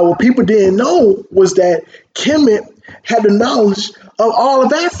 Now, what people didn't know was that Kemet had the knowledge of all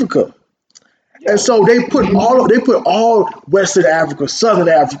of Africa. And so they put all Western Africa, Southern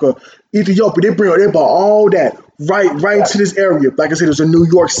Africa, Ethiopia. They brought all that right into this area. Like I said, it's a New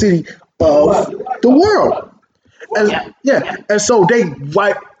York City of the world. Yeah. And yeah, and so they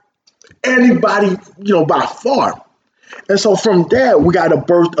wipe anybody, by far. And so from there, we got a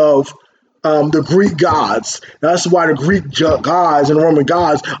birth of the Greek gods. That's why the Greek gods and the Roman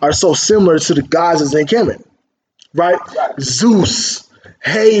gods are so similar to the gods that's in Kemet, right? Zeus,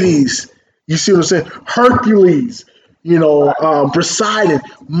 Hades, you see what I'm saying? Hercules, Poseidon,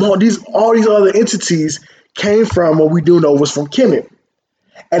 all these other entities came from what we do know was from Kemet.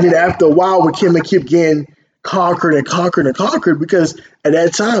 And then after a while, when Kemet kept getting conquered and conquered and conquered, because at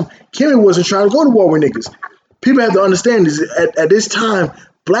that time, Kemet wasn't trying to go to war with niggas. People have to understand this. At this time,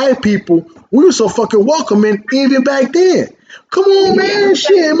 black people, we were so fucking welcoming even back then. Come on, man,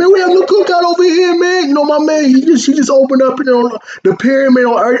 shit, man, we have no cookout over here, man. My man, he just opened up the pyramid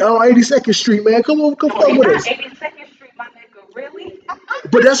on 82nd Street, man. Come on, come fuck with us. 82nd Street, my nigga, really?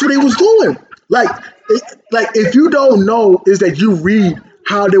 But that's what he was doing. Like if you don't know, is that you read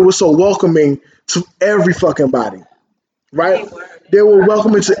how they were so welcoming to every fucking body, right? They were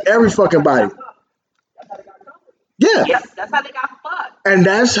welcoming to every fucking body. Yeah, Yep, that's how they got fucked. and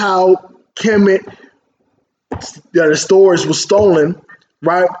that's how Kemet, the stores was stolen,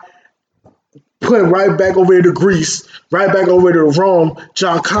 right? Put right back over there to Greece, right back over to Rome.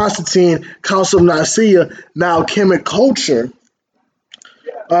 John Constantine, Council of Nicaea, now Kemet culture,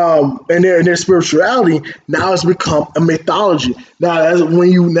 and their spirituality now has become a mythology. Now,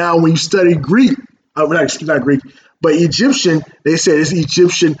 when you study Greek, not Greek, but Egyptian, they say it's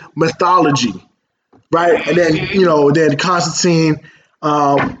Egyptian mythology, right? And then then Constantine,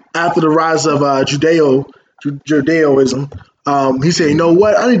 after the rise of Judaism, he said, you know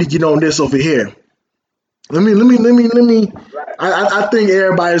what? I need to get on this over here. Let me. I think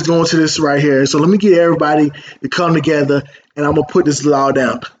everybody's going to this right here. So let me get everybody to come together, and I'm gonna put this law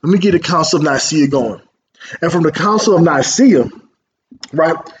down. Let me get the Council of Nicaea going, and from the Council of Nicaea,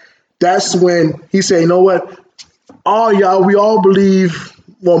 right? That's when he said, you know what? All y'all, we all believe.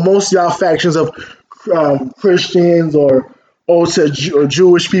 Well, most of y'all factions of Christians or or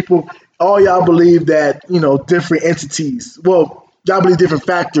Jewish people, all y'all believe that different entities. Well, y'all believe different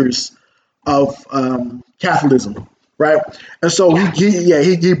factors of Catholicism, right? And so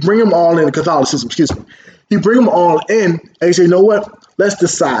he bring them all in Catholicism. Excuse me. He bring them all in, and he say, you know what? Let's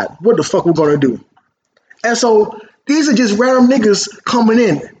decide what the fuck we're gonna do. And so these are just random niggas coming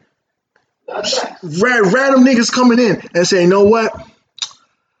in, random niggas coming in and saying, you know what?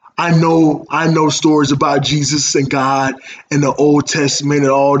 I know stories about Jesus and God and the Old Testament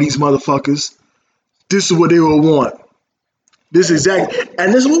and all these motherfuckers. This is what they will want. This is exactly,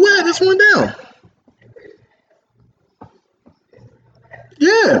 and this went down.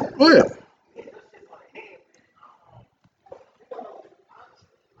 Yeah, oh yeah.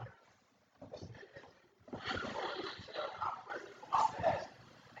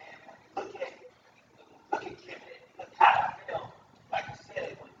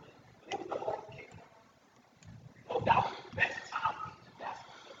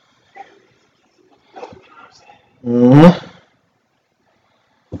 Mm-hmm.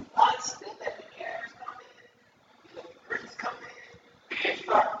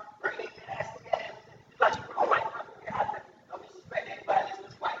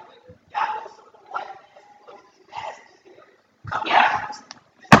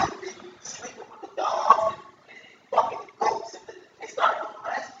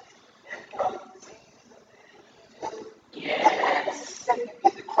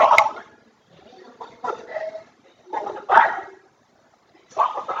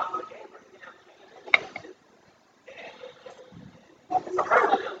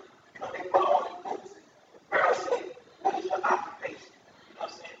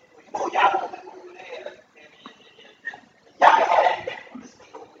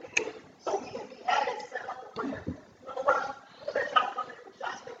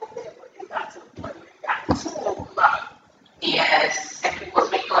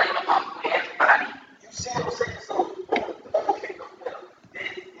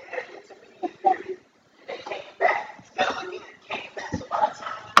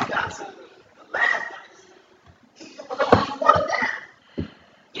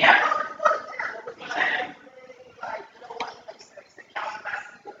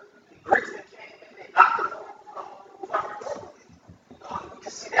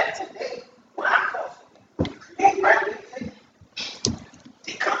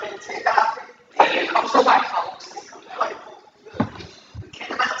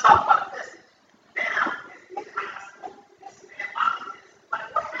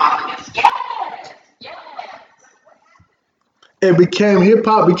 It became hip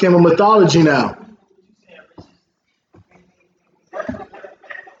hop became a mythology now.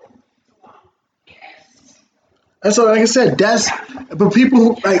 And so, like I said, that's but people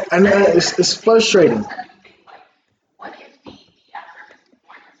who like, and it's frustrating.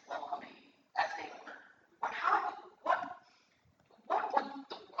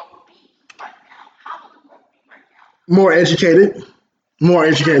 More educated, more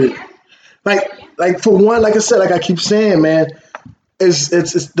educated. Like, like for one, like I said, like I keep saying, man, it's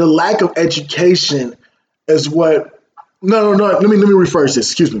the lack of education is what. No, no, no. Let me rephrase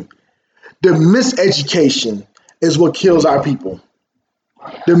this. Excuse me. The miseducation is what kills our people.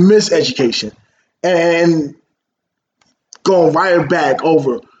 The miseducation, and going right back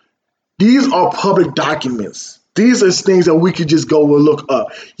over. These are public documents. These are things that we could just go and look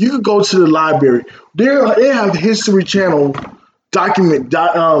up. You could go to the library. They have History Channel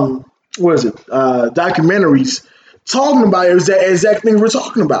what is it? Documentaries talking about exact thing we're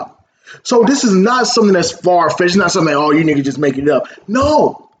talking about. So this is not something that's far fetched. It's not something like, oh, you niggas just make it up.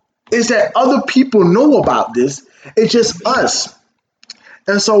 No, it's that other people know about this. It's just us.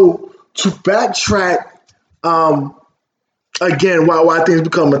 And so to backtrack, um, again, why things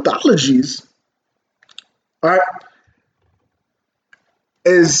become mythologies, all right,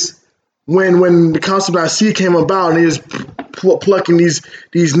 is when the Council of Nicaea came about and they was plucking these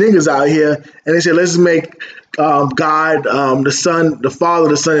niggas out here, and they said let's make God the Son, the Father,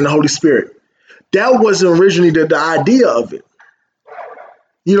 the Son, and the Holy Spirit. That wasn't originally the idea of it.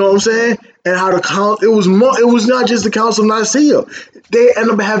 You know what I'm saying? And how the council it was not just the Council of Nicaea. They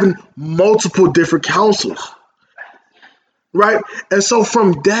ended up having multiple different councils, right? And so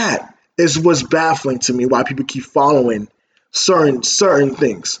from that is what's baffling to me why people keep following certain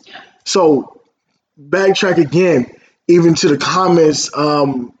things. So backtrack again, even to the comments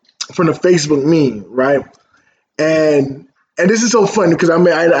from the Facebook meme, right? And this is so funny because I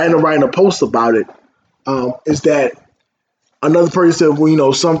ended up writing a post about it. Is that another person said,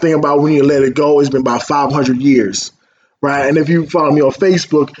 well, something about when you let it go, it's been about 500 years, right? And if you follow me on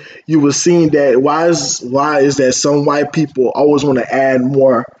Facebook, you will see that why is that some white people always want to add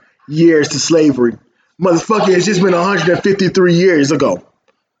more years to slavery? Motherfucker, it's just been 153 years ago.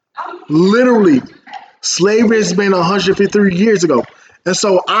 Literally, slavery has been 153 years ago. And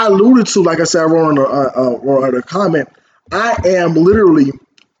so I alluded to, like I said, I wrote on a comment, I am literally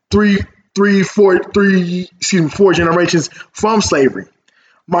four generations from slavery.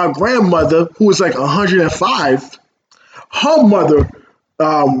 My grandmother, who was like 105, her mother,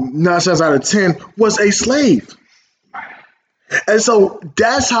 9 times out of 10, was a slave. And so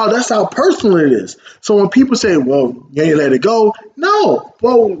that's how personal it is. So when people say, well, you ain't let it go, no.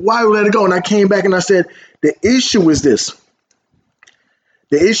 Well, why let it go? And I came back and I said, the issue is this.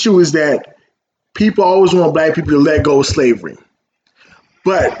 The issue is that people always want black people to let go of slavery.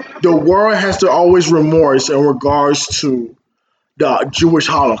 But the world has to always remorse in regards to the Jewish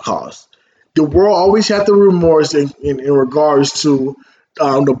Holocaust. The world always has to remorse in regards to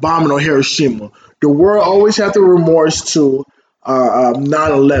the bombing on Hiroshima. The world always has to remorse to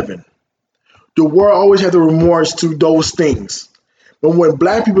 9/11. The world always has to remorse to those things. But when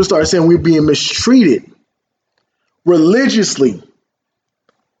black people start saying we're being mistreated religiously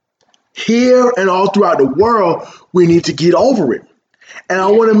here and all throughout the world, we need to get over it. And I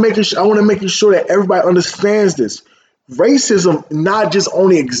want to make sure that everybody understands this. Racism not just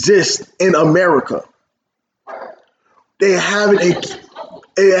only exists in America. They have it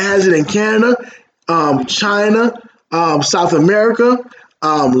has it in Canada, China, South America,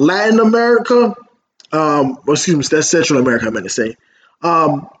 Latin America, excuse me, that's Central America I meant to say.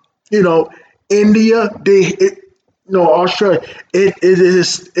 You know, India, Australia, it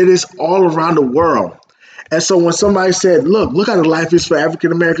is all around the world. And so when somebody said, look how the life is for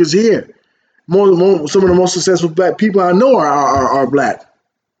African Americans here. Some of the most successful black people I know are black.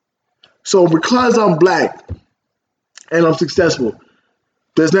 So because I'm black and I'm successful,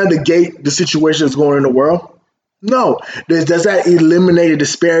 does that negate the situation that's going on in the world? No. Does that eliminate the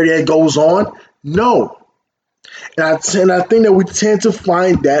disparity that goes on? No. And I think that we tend to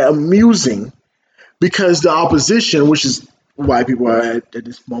find that amusing because the opposition, which is white people are at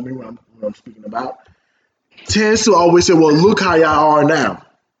this moment when I'm speaking about, tends to always say, well, look how y'all are now.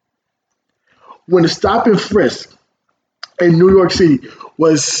 When the stop and frisk in New York City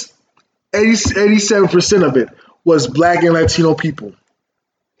was 87% of it was black and Latino people.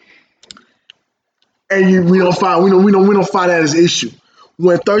 And we don't find that as an issue.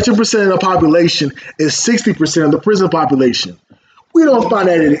 When 13% of the population is 60% of the prison population, we don't find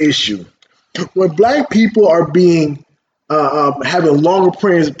that an issue. When black people are being having longer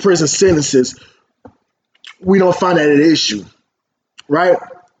prison sentences, we don't find that an issue. right?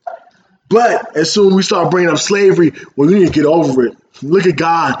 But as soon as we start bringing up slavery, well, you need to get over it. Look at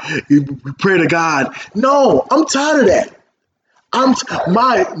God. We pray to God. No, I'm tired of that.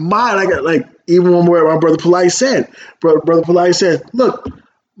 My like even when my brother Polite said, brother Polite said, look,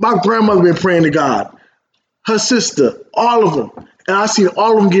 my grandmother been praying to God, her sister, all of them, and I seen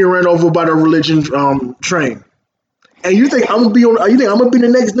all of them getting ran over by the religion train. And you think I'm gonna be on? You think I'm gonna be the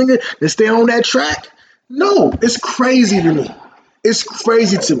next nigga and stay on that track? No, it's crazy to me. It's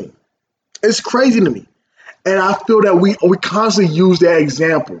crazy to me. It's crazy to me. And I feel that we constantly use that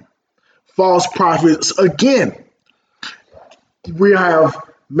example. False prophets again. We have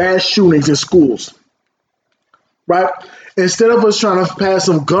mass shootings in schools, right? Instead of us trying to pass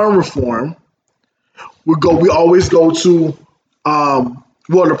some gun reform, we always go to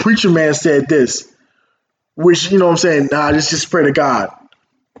well, the preacher man said this, which you know what I'm saying, nah, just pray to God.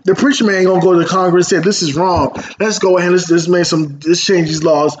 The preacher man ain't gonna go to Congress and say this is wrong. Let's go ahead, let's change these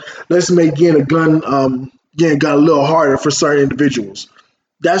laws. Let's make getting a gun a little harder for certain individuals.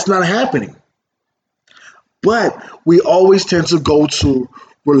 That's not happening. But we always tend to go to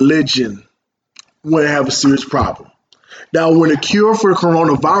religion when they have a serious problem. Now, when the cure for the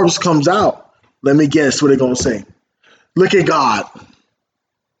coronavirus comes out, let me guess what they're gonna say. Look at God.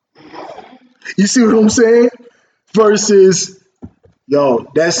 You see what I'm saying? Versus,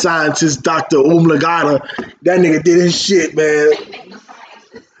 yo, that scientist, Dr. Umlagata, that nigga did his shit, man.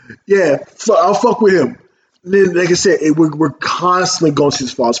 Yeah, I'll fuck with him. Then, like I said, we're constantly going to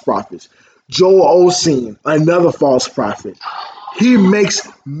these false prophets. Joel Osteen, another false prophet. He makes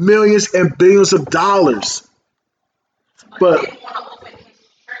millions and billions of dollars. But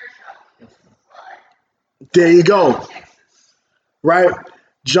there you go. Right?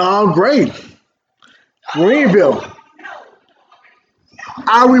 John Gray, Greenville.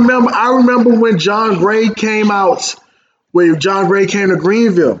 I remember when John Gray came out, when John Gray came to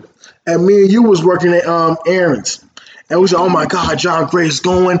Greenville, and me and you was working at Aaron's. And we said, oh my God, John Gray's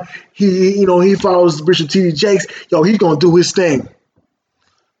going. He follows Bishop T.D. Jakes. Yo, he's gonna do his thing.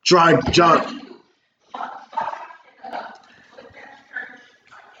 John.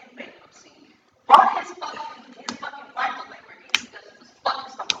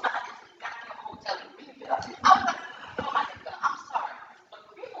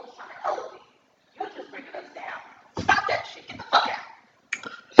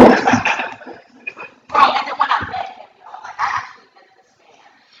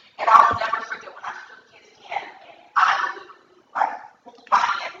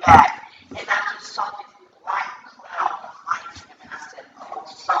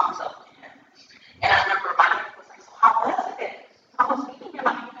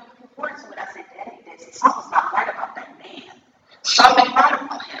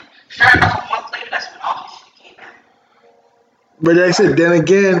 But like I said, then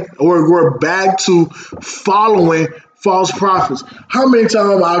again, we're back to following false prophets. How many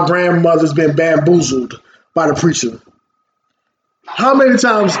times our grandmother's been bamboozled by the preacher? How many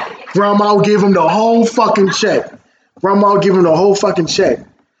times grandma will give him the whole fucking check? Grandma will give him the whole fucking check.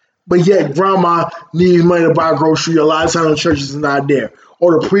 But yet grandma needs money to buy groceries. A lot of times the church is not there.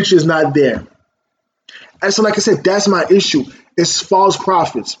 Or the preacher is not there. And so like I said, that's my issue. It's false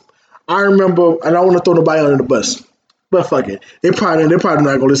prophets. I remember, and I don't want to throw nobody under the bus. But fuck it. They're probably not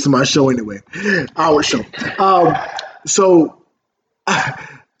gonna listen to my show anyway. Our show. So I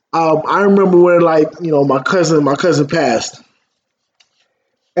remember when my cousin passed.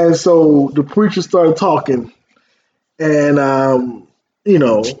 And so the preacher started talking and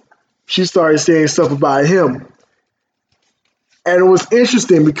she started saying stuff about him. And it was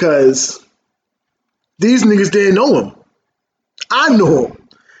interesting because these niggas didn't know him. I know him.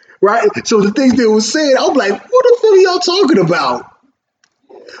 Right? So the things they were saying, I was like, what the fuck are y'all talking about?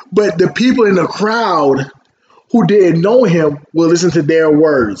 But the people in the crowd who didn't know him will listen to their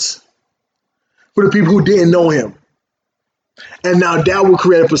words. For the people who didn't know him. And now that will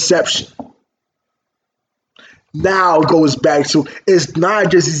create a perception. Now it goes back to, it's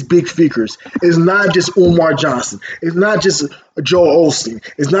not just these big figures. It's not just Umar Johnson. It's not just Joel Osteen.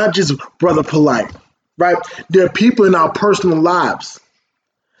 It's not just Brother Polite. Right? There are people in our personal lives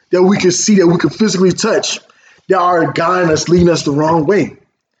that we can see, that we can physically touch, that are guiding us, leading us the wrong way.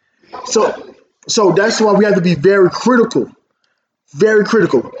 So that's why we have to be very critical. Very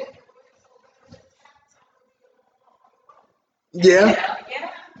critical. Yeah.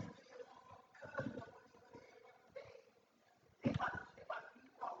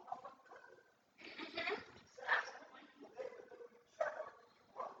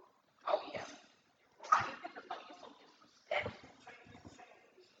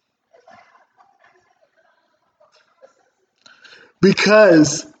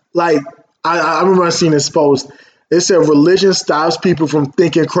 because like I remember I seen this post. It said religion stops people from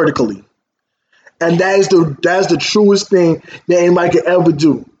thinking critically, and that's the truest thing that anybody could ever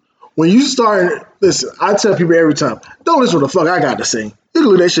do. When you start, listen, I tell people every time, don't listen to what the fuck I got to say. You can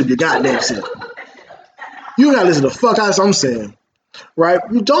look that shit your goddamn self. You gotta listen to the fuck I'm saying, right?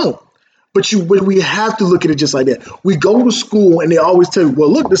 You don't. But we have to look at it just like that. We go to school and they always tell you,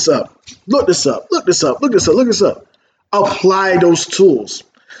 well, look this up, look this up, look this up, look this up, look this up. Apply those tools.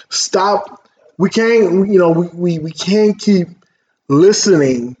 Stop. We can't, we can't keep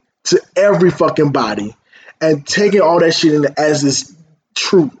listening to every fucking body and taking all that shit in as is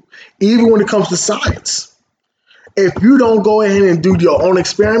true. Even when it comes to science. If you don't go ahead and do your own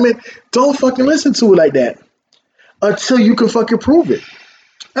experiment, don't fucking listen to it like that until you can fucking prove it.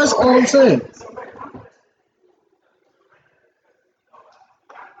 That's all I'm saying.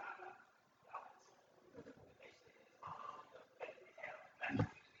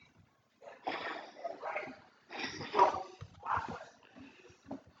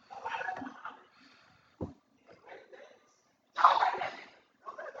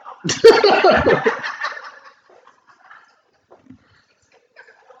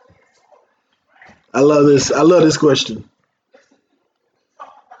 I love this. I love this question.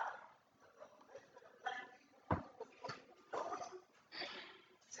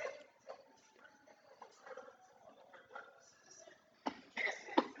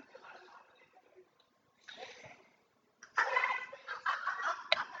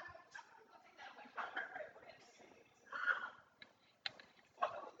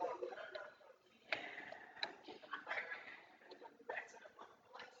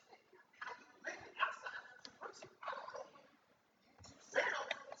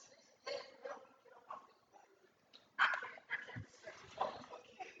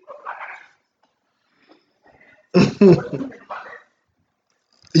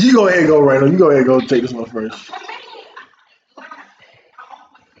 You go ahead and go, Randall. You go ahead and go take this one first.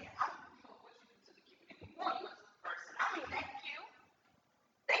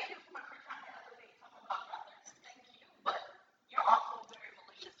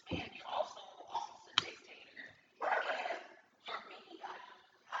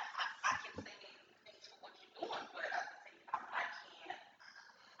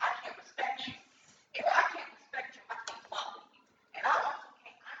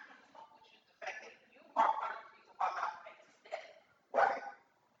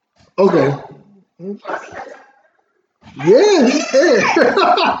 Okay. Yeah, yeah.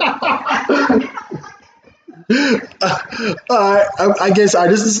 I guess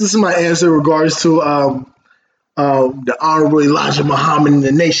this is my answer in regards to the Honorable Elijah Muhammad and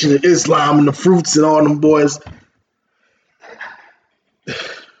the Nation of Islam and the fruits and all them boys.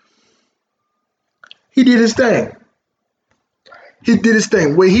 He did his thing. He did his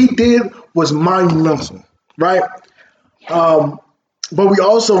thing. What he did was monumental, right? Um, but we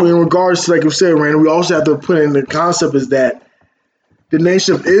also, in regards to, like you said, Randall, we also have to put in the concept is that the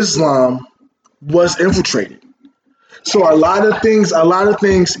Nation of Islam was infiltrated. So a lot of things,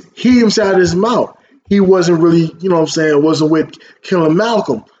 he himself had his mouth. He wasn't really, you know what I'm saying, wasn't with killing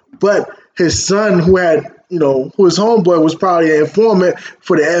Malcolm. But his son, who had, who his homeboy was probably an informant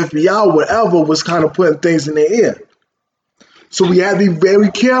for the FBI or whatever, was kind of putting things in their ear. So we have to be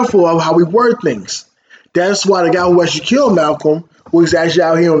very careful of how we word things. That's why the guy who actually killed Malcolm was actually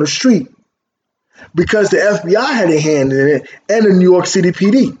out here on the street because the FBI had a hand in it and the New York City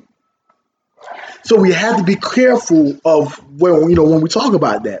PD. So we have to be careful of when we talk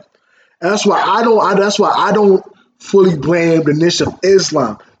about that. And that's why I don't fully blame the nation of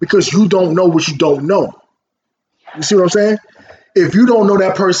Islam because you don't know what you don't know. You see what I'm saying? If you don't know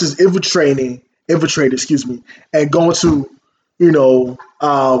that person's infiltrated, excuse me, and going to,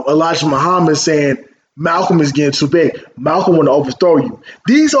 Elijah Muhammad saying Malcolm is getting too big, Malcolm want to overthrow you.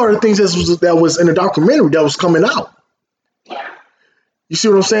 These are the things that was in the documentary that was coming out. You see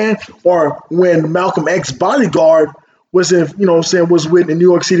what I'm saying? Or when Malcolm X bodyguard was in, was with the New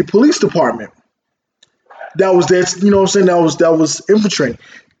York City Police Department. That was that, that was infiltrating.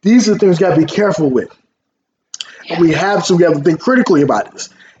 These are the things we gotta be careful with. And we have to think critically about this.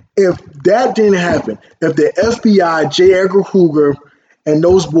 If that didn't happen, if the FBI, J. Edgar Hoover, and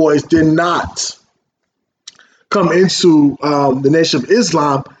those boys did not come into the Nation of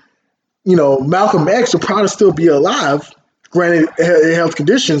Islam, Malcolm X would probably still be alive, granted health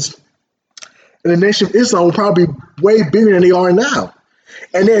conditions, and the Nation of Islam will probably be way bigger than they are now.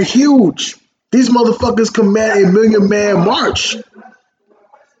 And they're huge. These motherfuckers command a million man march.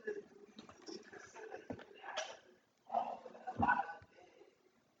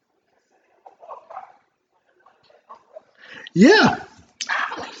 Yeah,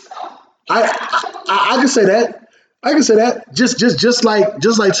 I can say that. I can say that. Just like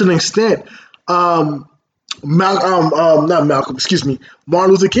to an extent. Um, not Malcolm. Excuse me,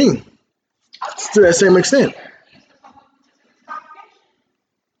 Martin Luther King. To that same extent.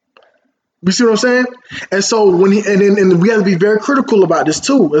 You see what I'm saying? And so when and we have to be very critical about this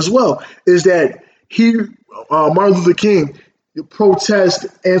too as well. Is that he Martin Luther King protest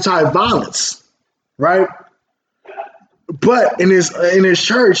anti-violence, right? But in his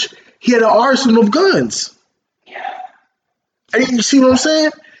church, he had an arsenal of guns. And you see what I'm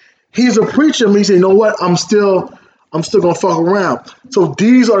saying? He's a preacher, but he said, you know what? I'm still gonna fuck around. So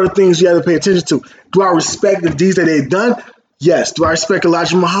these are the things you have to pay attention to. Do I respect the deeds that they've done? Yes. Do I respect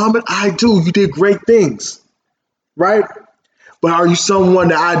Elijah Muhammad? I do. You did great things, right? But are you someone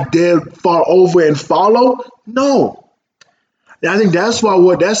that I dare fall over and follow? No. And I think that's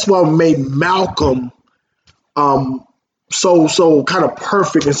what made Malcolm so kind of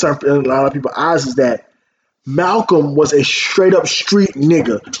perfect in a lot of people's eyes is that Malcolm was a straight up street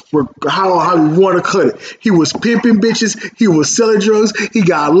nigga. How you want to cut it. He was pimping bitches. He was selling drugs. He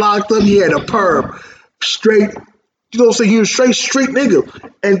got locked up. He had a perm. Straight, you know what I'm saying? He was straight street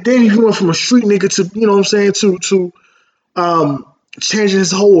nigga. And then he went from a street nigga to, you know what I'm saying, to changing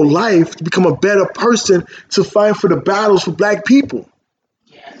his whole life to become a better person to fight for the battles for black people.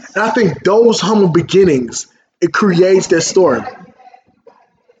 And I think those humble beginnings, it creates that story.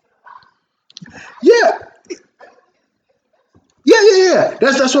 Yeah, yeah.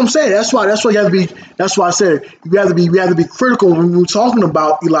 That's what I'm saying. That's why you have to be. That's why I said we have to be critical when we're talking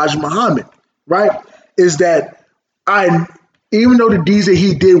about Elijah Muhammad, right? Is that I even though the deeds that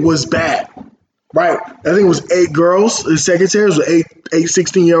he did was bad, right? I think it was 8 girls. His secretaries were eight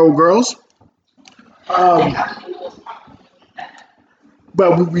 16-year-old girls. Um,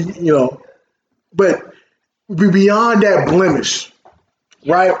 but but we beyond that blemish,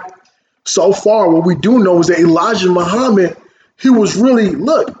 right? So far, what we do know is that Elijah Muhammad, he was really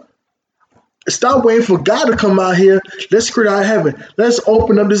look. Stop waiting for God to come out here. Let's create our heaven. Let's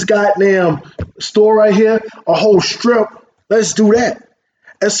open up this goddamn store right here, a whole strip. Let's do that.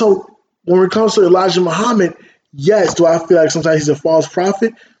 And so when it comes to Elijah Muhammad, yes, do I feel like sometimes he's a false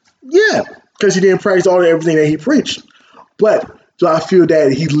prophet? Yeah, because he didn't practice everything that he preached. But do I feel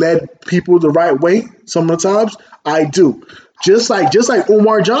that he led people the right way some of the times? I do. Just like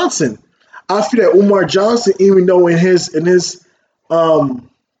Umar Johnson. I feel that Umar Johnson, even though um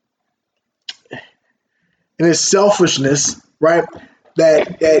in his selfishness, right?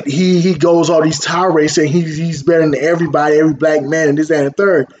 That he goes all these tirades saying he's better than everybody, every black man, and this, that, and the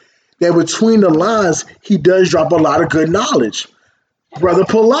third. That between the lines, he does drop a lot of good knowledge. Brother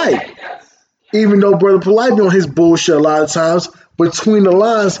Polite, even though Brother Polite be on his bullshit a lot of times, between the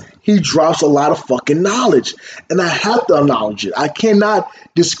lines, he drops a lot of fucking knowledge. And I have to acknowledge it. I cannot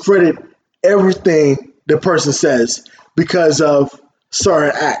discredit everything the person says because of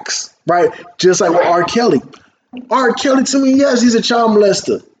certain acts, right? Just like with R. Kelly. R. Kelly to me, yes, he's a child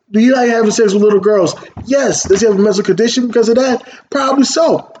molester. Do you like having sex with little girls? Yes. Does he have a mental condition because of that? Probably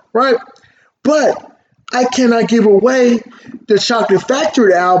so, right? But I cannot give away the Chocolate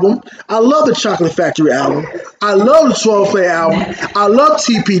Factory album. I love the Chocolate Factory album. I love the 12 Play album. I love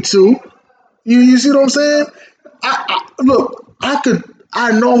TP2. You see what I'm saying? Look,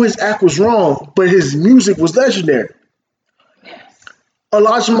 I know his act was wrong, but his music was legendary.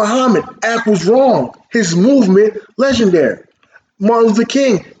 Elijah Muhammad act was wrong. His movement legendary. Martin Luther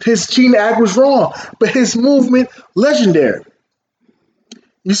King, his cheating act was wrong, but his movement legendary.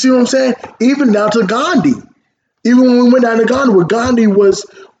 You see what I'm saying? Even down to Gandhi. Even when we went down to Gandhi, where Gandhi was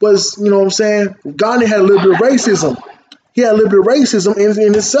you know what I'm saying? Gandhi had a little bit of racism. He had a little bit of racism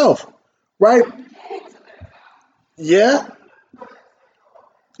in himself, right? Yeah.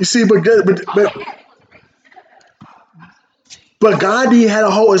 You see, but Gandhi had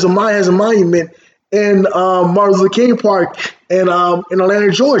a whole as a monument in Martin Luther King Park in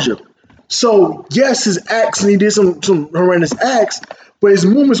Atlanta, Georgia. So yes, his acts and he did some horrendous acts, but his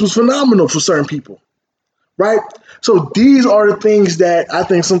movements was phenomenal for certain people, right? So these are the things that I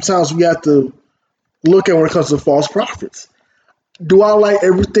think sometimes we have to look at when it comes to false prophets. Do I like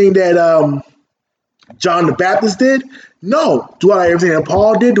everything that John the Baptist did? No. Do I like everything that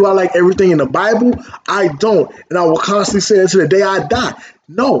Paul did? Do I like everything in the Bible? I don't. And I will constantly say that to the day I die.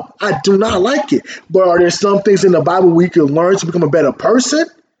 No, I do not like it. But are there some things in the Bible we can learn to become a better person?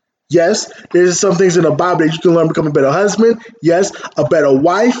 Yes. There's some things in the Bible that you can learn to become a better husband. Yes. A better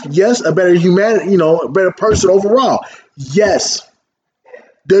wife. Yes. A better human, a better person overall. Yes.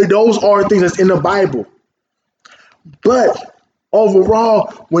 Those are things that's in the Bible. But overall,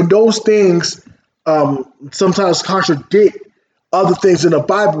 when those things sometimes contradict other things in the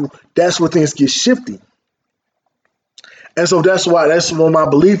Bible, that's where things get shifty. And so that's what my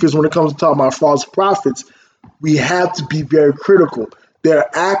belief is when it comes to talking about false prophets. We have to be very critical. Their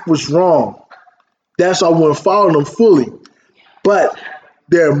act was wrong. That's why I wouldn't follow them fully. But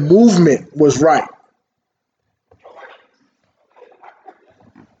their movement was right.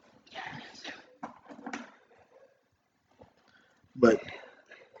 But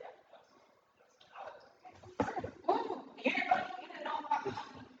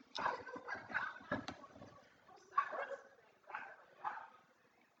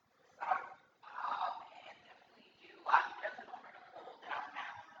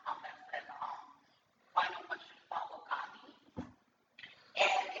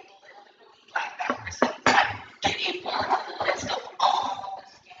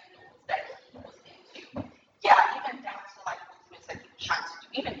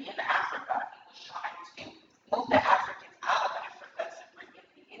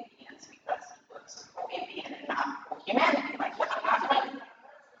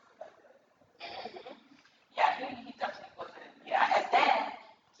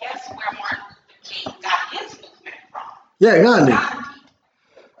yeah, Gandhi,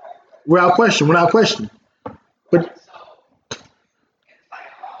 without question, without question. But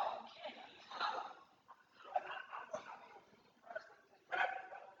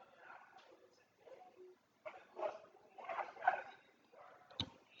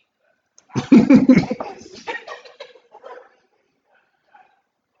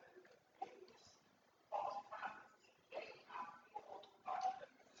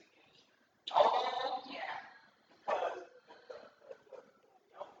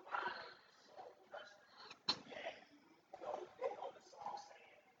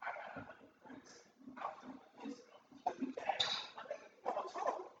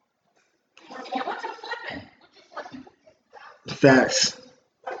facts,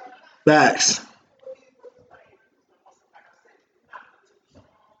 facts.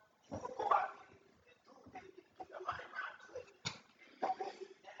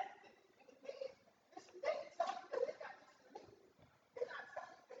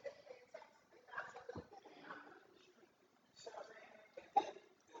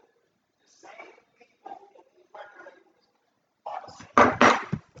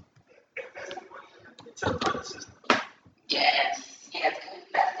 Yes, yes, and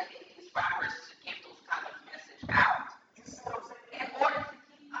invested in these rappers to get those kind of message out. In order to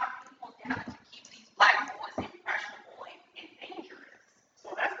keep our people down, to keep these black boys impressionable and dangerous.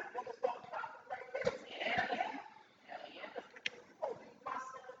 Yeah, yeah, hell yeah.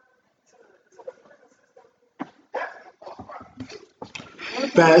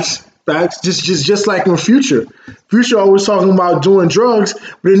 Facts, facts. Just like in Future. Future always talking about doing drugs,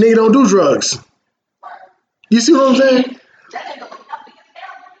 but then they don't do drugs. You see what I'm saying? That nigga look healthy as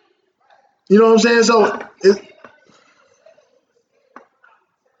hell. You know what I'm saying? So,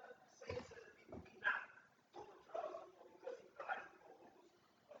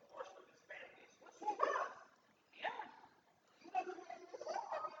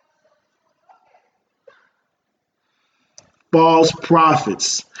 false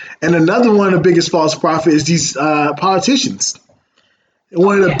prophets. And another one of the biggest false prophets is these politicians. And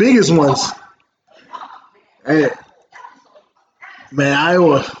one of the biggest ones. Hey, man, I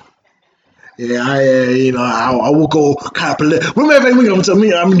will. Yeah, I will go kind of political. Remember, we gonna tell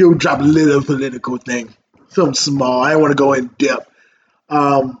me I'm gonna do drop a little political thing, something small. I don't want to go in depth.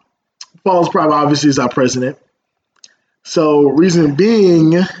 Um, false prophet obviously is our president. So reason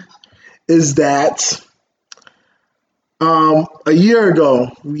being is that a year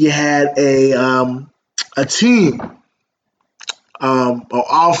ago we had a team, or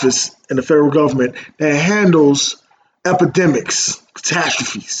office in the federal government that handles epidemics,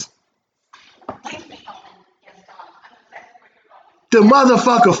 catastrophes. Please be on. Yes, Don. I know exactly where you're going. The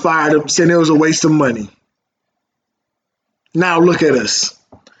motherfucker fired him, saying it was a waste of money. Now look at us,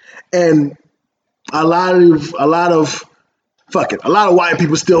 and a lot of fuck it, a lot of white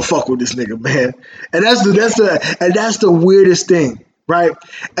people still fuck with this nigga, man, and that's the weirdest thing, right?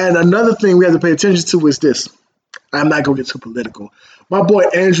 And another thing we have to pay attention to is this. I'm not gonna get too political. My boy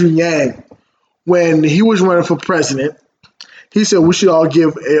Andrew Yang, when he was running for president, he said we should all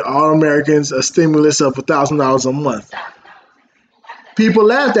give all Americans a stimulus of $1,000 a month. People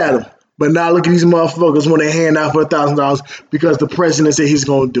laughed at him, but now look at these motherfuckers when they hand out for $1,000 because the president said he's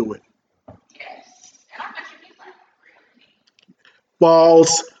gonna do it. Yes. And I bet you he's like, really?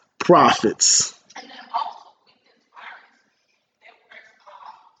 False prophets. And then also with this virus, there was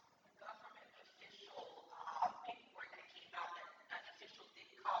government official paperwork that came out that an official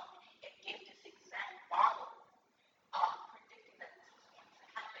did come and give this exact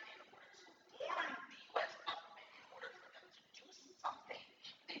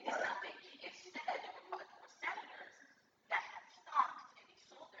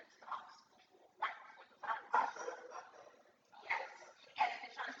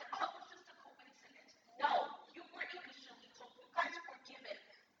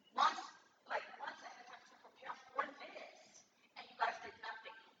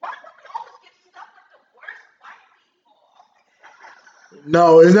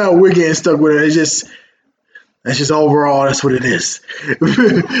No, it's not we're getting stuck with it. It's just that's just overall that's what it is.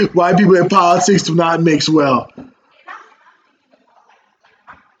 White people in politics do not mix well. And I'm thinking about like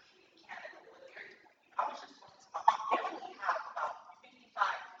my country in Canada, what they're doing. I was just talking to my mom. They only have about 5,500.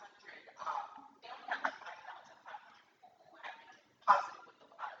 They only have like 5,500 people who have been positive with the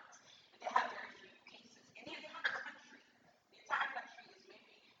virus. But they have very few cases in the entire country. The entire country is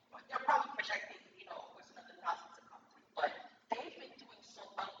maybe they're probably projecting, of course, another thousand to come through. But they've been doing so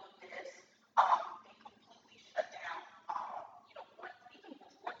well with this. They completely shut down. Even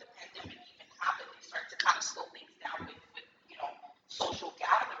before the pandemic even happened, they started to kind of slow things down with social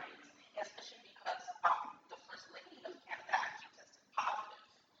gatherings, especially because the first lady of Canada actually tested positive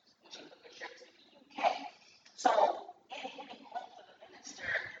when she took a trip to the UK. So it hitting home for the minister,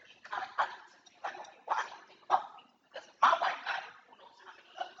 it kind of got him to be like, okay, why do you think about me? Because if my wife got it, who knows how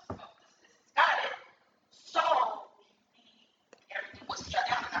many others of this business got it? So everything was shut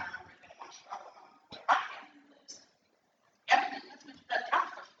down, and I remember even in Montreal, where my family lives, everything has been shut down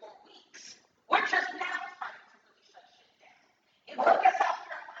for 4 weeks. We're just now starting to really shut shit down. And look at South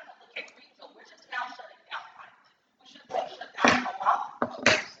Carolina, look at Greenville. We're just now shutting down finally. We should have shut down a while ago.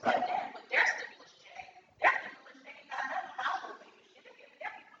 And then with their stimulus check ain't got nothing on household baby shit. They're giving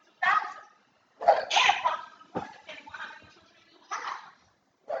their people 2,000. And probably more depending on how many children you have.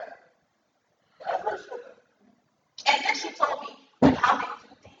 And then she told me how they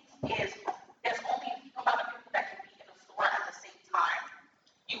do things is there's only a few amount of people that can be in the store at the same time.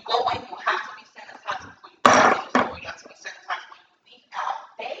 You go in, you have to be sanitized before you go in the store. You have to be sanitized when you leave out.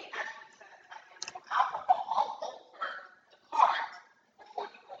 They actually sanitize and put alcohol all over the cart before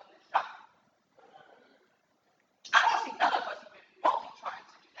you go in the shop. I don't see none of us even remotely trying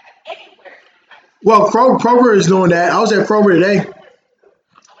to do that anywhere in the United States. Well, Kroger is doing that. I was at Kroger today.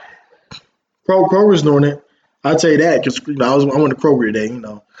 So that's good. Kroger's doing it. I'll tell you that because I went to Kroger today.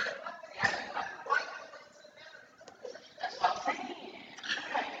 That's what I'm saying.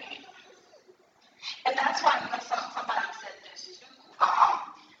 Right. And that's why, somebody said this too.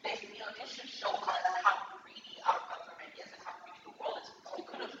 They should show us how greedy our government is and how greedy the world is. We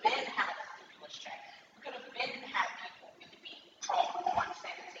could have been had a stimulus check. We could have been had people really be prone on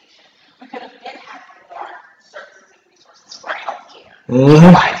sanitation. We could have been had more services and resources for healthcare.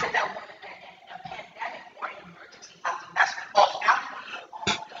 Mm-hmm. Why is it that when in a pandemic or an emergency happens, that's when all absolutely all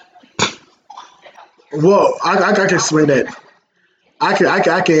gun blazing on the healthcare Well, system? I can How explain was it that. that when the beginning I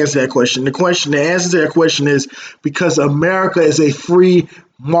can answer that question. The answer to that question is because America is a free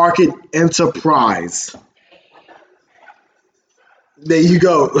market enterprise. There you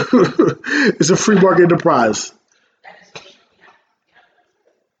go. It's a free market enterprise. that is so true.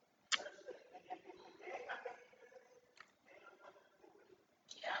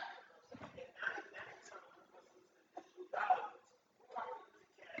 Yeah. Yeah.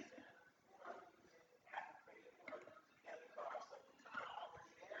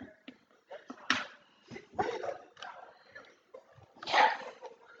 Yeah. Yeah.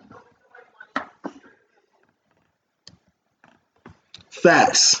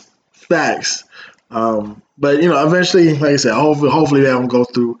 Facts. Facts. But eventually, like I said, hopefully that won't go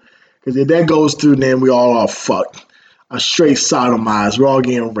through. Because if that goes through, then we all are fucked. A straight sodomized. We're all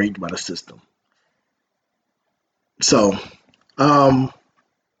getting raped by the system. So, um,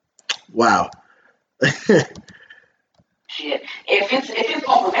 wow. Shit. If it's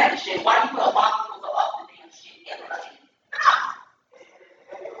gonna prevent shit, why you put a lot of people up the damn shit anyway?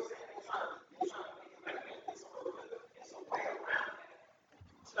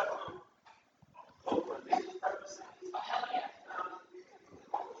 Oh hell yeah. Hell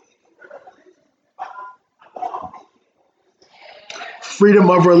yeah. Freedom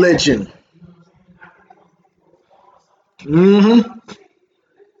of religion. Hmm.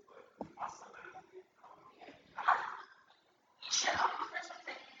 Shit, I'm the first one to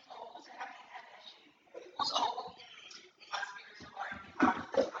say, oh, who's happy to have that shit? Who's my spiritual life, my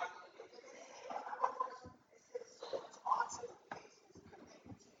religion, my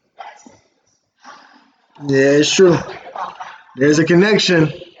that's Yeah, it's true. I learned about that There's a in connection. an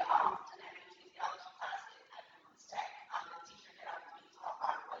anesthesiology class at Women's Tech. The teacher that I was being taught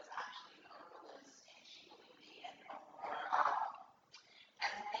by was actually an herbalist, and she believed in a more,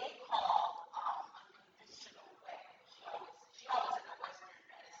 as they call, unconventional way. She always said that Western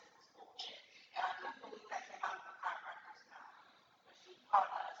medicine was bullshit, and I couldn't believe that came out of the chiropractor's mouth. But she taught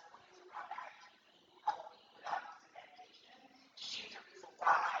us ways around actually being healthy without using medication. She's the reason why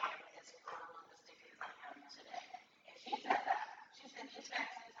I am as herbalistic as I am today. And she said that. She said these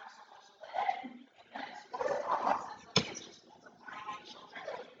vaccines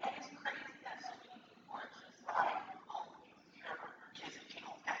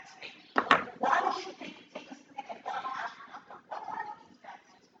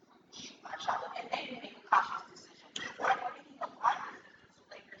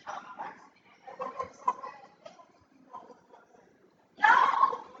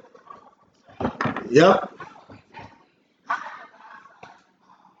Yep.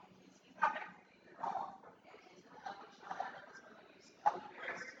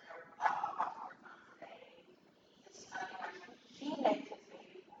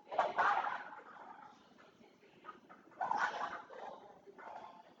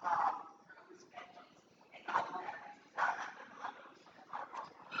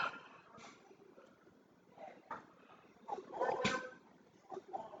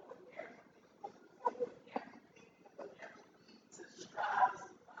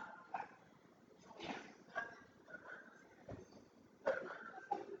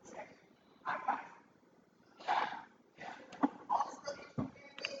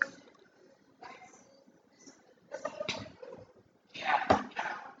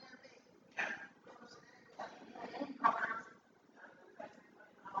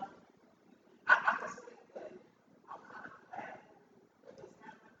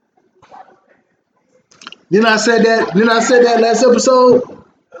 Then I said that. Then I said that last episode.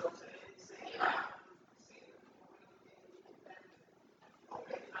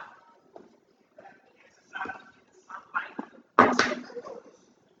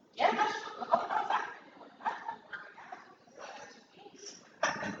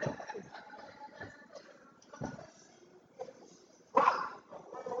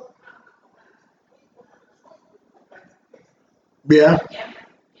 Yeah.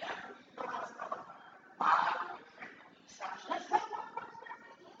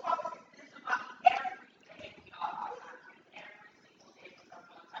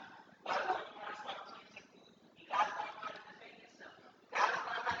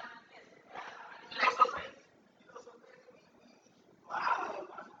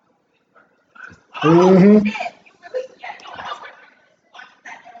 Hmm.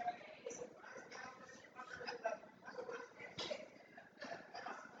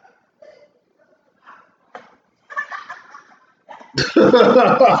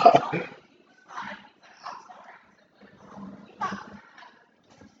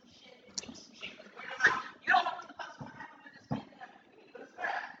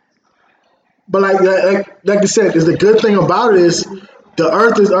 But like you said, is the good thing about it is the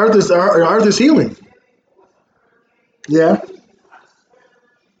earth is healing. Yeah.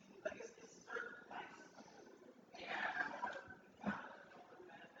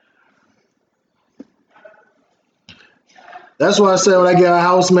 That's why I said when I get a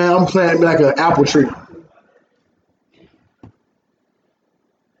house, man, I'm planting like an apple tree.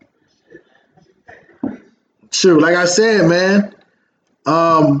 Sure, like I said, man.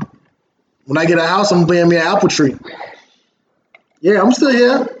 Um, when I get a house, I'm planting me an apple tree. Yeah, I'm still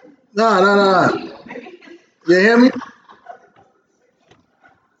here. Nah, nah, nah, nah. You hear me?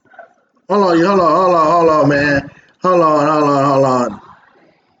 Hold on, man. Hold on.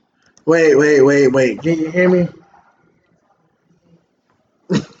 Wait. Can you hear me?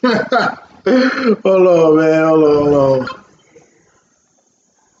 Hold on, man. Hold on.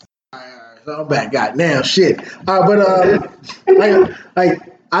 So I'm back. God damn shit. But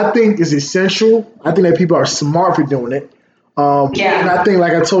I think it's essential. I think that people are smart for doing it. And Yeah. I think,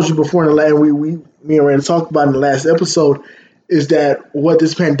 like I told you before in the last, me and Rand talked about in the last episode, is that what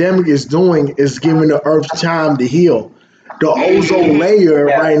this pandemic is doing is giving the Earth time to heal. The ozone layer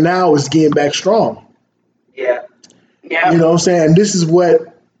Yeah. right now is getting back strong. Yeah. You Yep. know what I'm saying? This is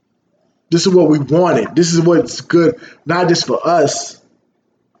what we wanted. This is what's good, not just for us,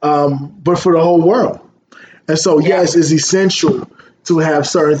 but for the whole world. And so, Yep. yes, it's essential to have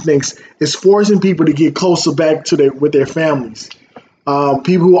certain things. It's forcing people to get closer back to their families.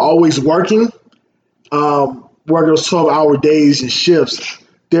 People who are always working, working those 12-hour days and shifts,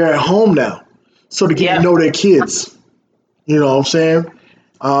 they're at home now, so they get to Yep. know their kids. You know what I'm saying?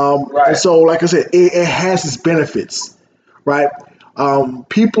 And Right. so, like I said, it has its benefits, right?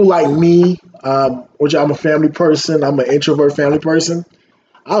 People like me, which I'm a family person, I'm an introvert family person.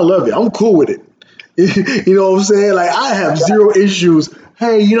 I love it. I'm cool with it. You know what I'm saying? Like I have Right. zero issues.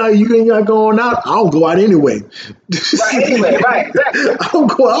 Hey, you're not going out. I don't go out anyway. Right. Anyway. Right. Exactly. I don't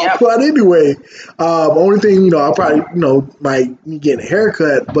Yep. go out anyway. Only thing, I'll probably, might me getting a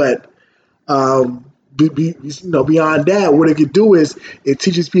haircut, but beyond that, what it could do is it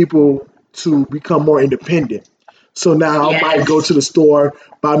teaches people to become more independent. So now I might go Yes. to the store,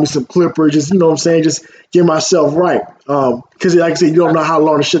 buy me some clippers, just what I'm saying, just get myself right. Because like I said, you don't know how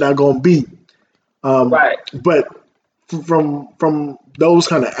long the shit not gonna be. Right. But from those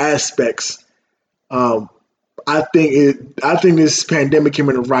kind of aspects, um, I think this pandemic came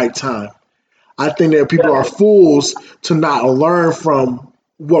in the right time. I think that people are Definitely. fools to not learn from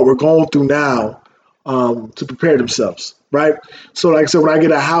what we're going through now, to prepare themselves. right? So like I said, when I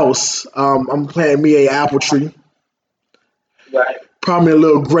get a house, I'm planting me a apple tree, Right. probably a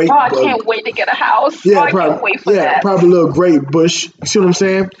little grape. Oh, I can't wait to get a house. Oh, Yeah, I can't wait for that. probably a little grape bush. You see what I'm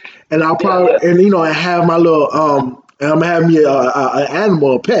saying? And I'll probably Yeah. and I have my little and I'm gonna have me an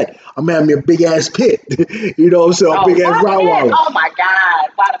animal, a pet. I'm gonna have me a big ass pit. So a Oh, big ass why pit? Rottweiler. Oh my God,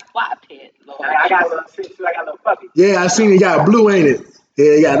 why pit? Lord. I got a little sister, I got a little puppy. Yeah, I seen it got blue, ain't it? Yeah,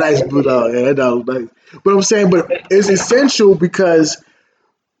 it got a nice blue dog. Yeah, that dog was nice. But I'm saying, but it's essential because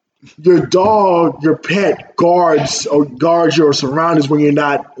your dog, your pet guards your surroundings when you're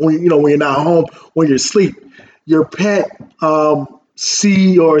not when you're not home, when you're asleep. Your pet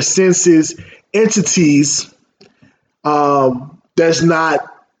see or senses entities that's not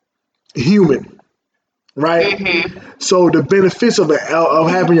human, right? So the benefits of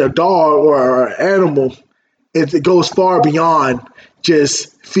having a dog or an animal, it goes far beyond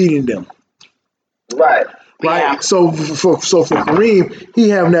just feeding them. Right. Right. Yeah. So for Kareem, he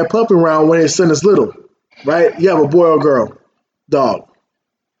having that puppy around when his son is little. Right. You have a boy or girl dog.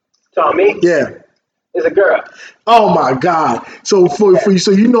 Tommy Yeah. is a girl. Oh my God. So for you,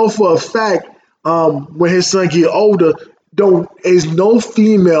 so for a fact, when his son get older, don't is no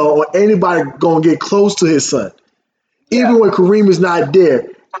female or anybody gonna get close to his son. Even when Kareem is not there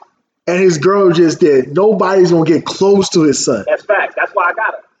and his girl just there, nobody's gonna get close to his son. That's facts. That's why I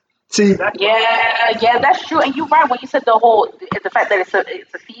got her. See, Yeah, that's true. And you're right when you said the fact that it's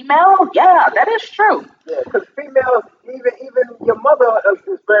a female. Yeah, that is true. Yeah, because females, even your mother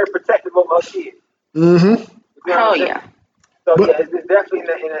is very protective of her kids. mm-hmm. You know what Oh I'm saying? yeah. So But yeah, it's definitely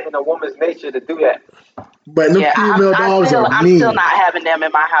in a woman's nature to do that. but them Yeah, female dogs are I'm still mean. not having them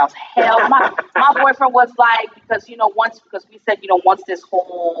in my house. Hell, my boyfriend was like, because because we said once this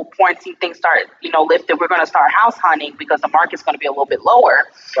whole quarantine thing started lifted, we're gonna start house hunting because the market's gonna be a little bit lower.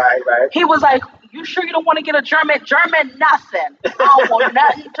 Right. He was like, "You sure you don't want to get a German nothing? I don't want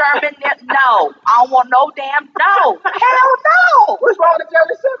nothing German. No, I don't want no damn no. Hell no. What's wrong with the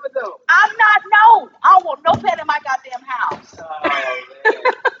German Shepherd though? I'm not no. I don't want no pet in my goddamn house." Oh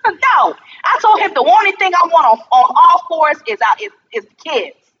man. No, I told him the only thing I want on all fours is the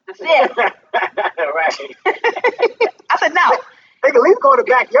kids. That's it. Right. I said no, They can at least go to the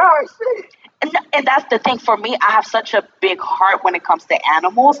backyard. Shit. and that's the thing for me. I have such a big heart when it comes to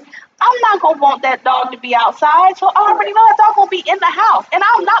animals. I'm not gonna want that dog to be outside, so I already know that dog gonna be in the house, and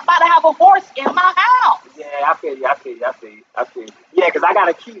I'm not about to have a horse in my house. Yeah, I feel you. Yeah, because I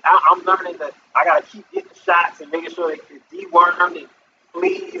gotta keep. I'm learning that I gotta keep getting shots and making sure it's dewormed and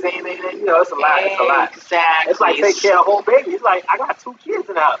fleas and it's a lot. Exactly. It's like take care of a whole baby. It's like I got 2 kids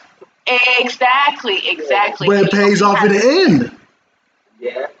in the house. Exactly. But it pays off in the end.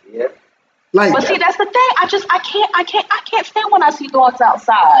 Yeah. Like, But see, that's the thing. I can't stand when I see dogs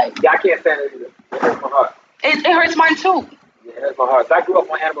outside. Yeah, I can't stand it either. It hurts my heart. It hurts mine too. Yeah, it hurts my heart. So I grew up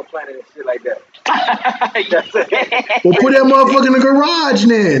on Animal Planet and shit like that. well, put that motherfucker in the garage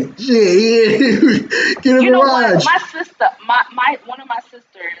then. Shit, get a You know what? garage. My sister, my one of my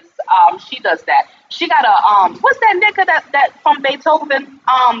sisters, she does that. She got a what's that nigga that from Beethoven?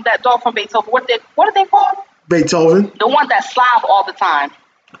 That dog from Beethoven. What are they called? Beethoven. The one that slob all the time.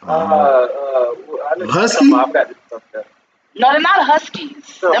 Husky? I've got this stuff there. No, they're not huskies.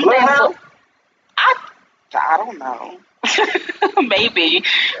 So Them things. bloodhound? I don't know. Maybe,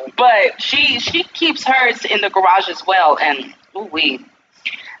 but she keeps hers in the garage as well. And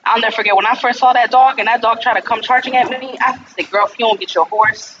I'll never forget when I first saw that dog and that dog tried to come charging at me. I said, "Girl, if you don't get your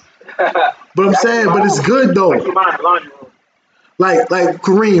horse." But I'm saying, but it's good though. I keep mine in the laundry room. Like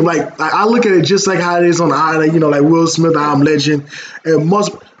Kareem, like I look at it just like how it is on the island, like Will Smith, I'm Legend, and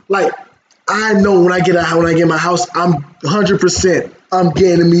most like I know when I get my house, I'm 100%. I'm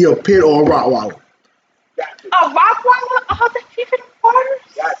getting me a pit or a Rottweiler. A Rottweiler? Oh, that's even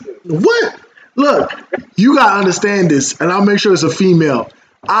worse. Got to. What? Look, you gotta understand this, and I'll make sure it's a female.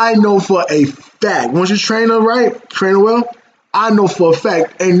 I know for a fact, once you train her right, train her well, I know for a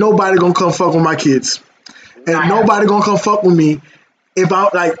fact, ain't nobody gonna come fuck with my kids. Ain't nobody gonna come fuck with me if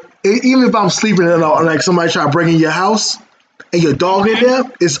even if I'm sleeping and like somebody try to break in your house and your dog in there,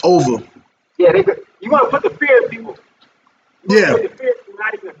 it's over. Yeah, you want to put the fear in people. Yeah. Put the fear,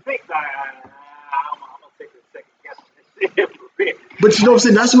 not even think. I'm gonna take a second guess on this shit. But you know what I'm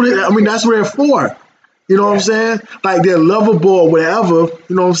saying? That's what they're for. You know what I'm saying? Like they're lovable or whatever.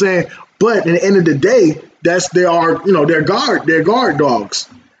 You know what I'm saying? But at the end of the day, they're guard dogs.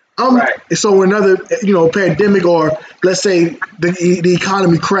 Right. So another pandemic or let's say the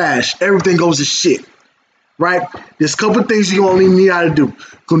economy crash, everything goes to shit. Right? There's a couple of things you're gonna need how to do. You're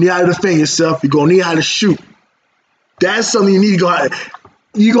gonna need how to defend yourself. You're gonna need how to shoot. That's something you need to go.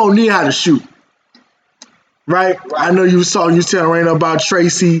 You're gonna need how to shoot. right? I know you telling Raina about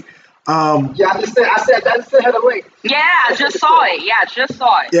Tracy. Yeah, I just sent her the link. Yeah, I just saw it. Yeah, I just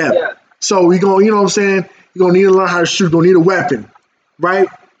saw it. Yeah. So we gonna, you know what I'm saying? You're gonna need to learn how to shoot. You're gonna need a weapon, right?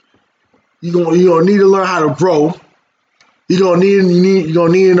 You're gonna need to learn how to grow. You're gonna need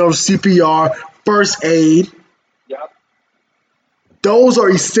to know CPR, first aid. Yep. Those are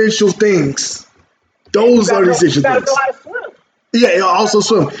essential things. Those are the essential You gotta things. know how to swim. Yeah, also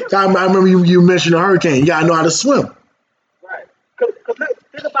swim. I remember you mentioned a hurricane. You gotta know how to swim. Right. Cause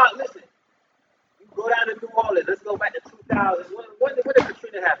think about, listen, you go down to New Orleans, let's go back to 2000. When did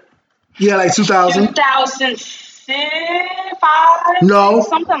Katrina happen? Yeah, like 2000. 2005? No.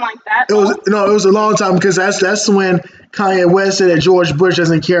 Something like that. It was a long time because that's when Kanye West said that George Bush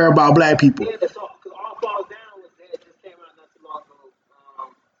doesn't care about black people. Yeah, because All Falls Down was there, it just came out not too long ago.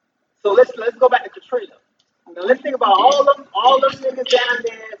 So let's go back to Katrina. Now let's think about all them niggas down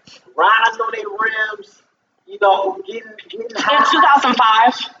there riding on their rims, getting high. In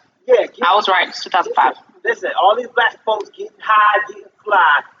 2005. Yeah, I was right. It's 2005. Listen, all these black folks getting high, getting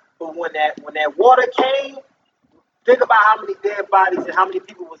fly, but when that water came, think about how many dead bodies and how many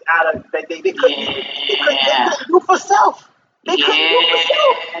people was out of that they couldn't do for self. They couldn't do for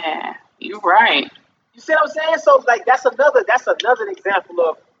self. Yeah, you're right. You see what I'm saying? So like that's another example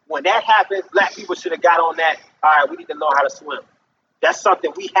of when that happens, black people should have got on that. All right, we need to know how to swim. That's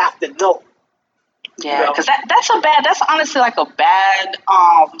something we have to know. Yeah, because that's honestly like a bad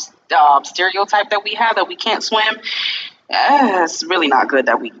stereotype that we have, that we can't swim. It's really not good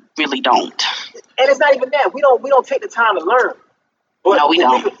that we really don't. And it's not even that. We don't take the time to learn. But, No, we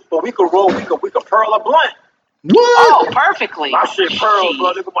don't. But we could roll, we could pearl a blunt. What? Oh, perfectly. My shit pearl,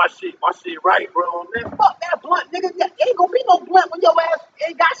 bro. Look at my shit right, bro. Man, fuck that blunt, nigga. Ain't gonna be no blunt when your ass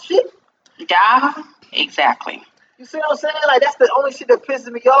ain't got shit. Yeah, exactly. You see what I'm saying? Like that's the only shit that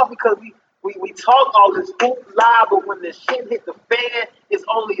pisses me off because we talk all this hoop lie, but when the shit hit the fan, it's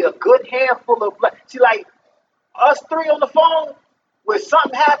only a good handful of black. See, like us three on the phone, when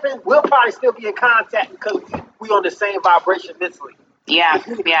something happens, we'll probably still be in contact because we on the same vibration mentally. Yeah,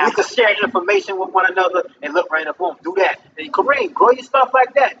 yeah. We can share information with one another and look right up, boom, do that. And Kareem, grow your stuff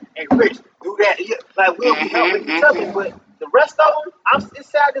like that. And Rich, do that. Like we'll be helping each other, but the rest of them, it's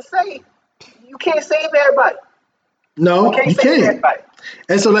sad to say, you can't save everybody. No, you can't. Everybody.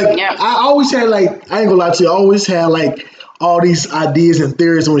 And so like I always had like, I ain't gonna lie to you, I always had like all these ideas and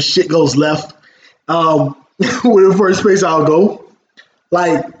theories when shit goes left. Where the first place I'll go.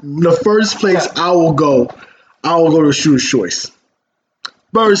 Like the first place I will go to Shooter's Choice.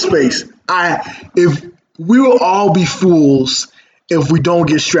 First space. If we will all be fools if we don't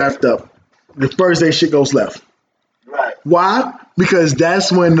get strapped up the first day shit goes left. Right. Why? Because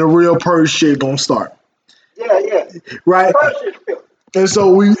that's when the real purge shit gonna start. Yeah. Right? And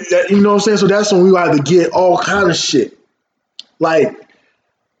so you know what I'm saying? So that's when we have to get all kind of shit. Like,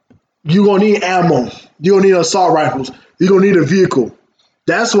 you're gonna need ammo. You're gonna need assault rifles. You're gonna need a vehicle.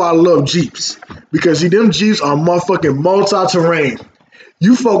 That's why I love Jeeps. Because see, them Jeeps are motherfucking multi-terrain.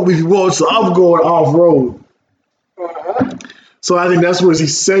 You fuck with your road, so I'm going off-road. So I think that's what's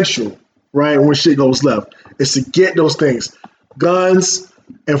essential, right, when shit goes left, is to get those things. Guns,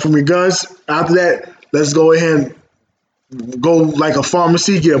 and from your guns, after that, let's go ahead and go like a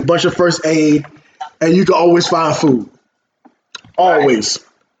pharmacy, get a bunch of first aid, and you can always find food. Always.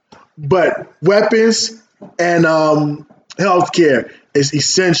 But weapons and healthcare is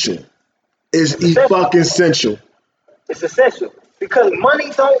essential. It's fucking essential. It's essential. Because money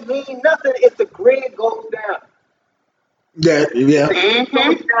don't mean nothing if the grid goes down. Yeah. It ain't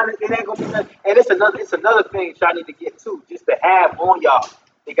gonna be nothing. And it's another thing y'all need to get to, just to have on y'all.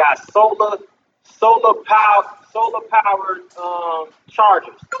 They got solar powered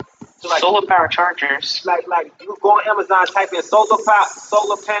chargers. So like, Solar power chargers. Like you go on Amazon, type in solar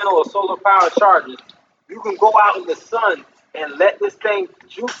panel or solar power chargers. You can go out in the sun and let this thing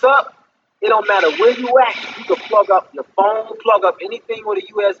juice up. It don't matter where you at. You can plug up your phone, plug up anything with a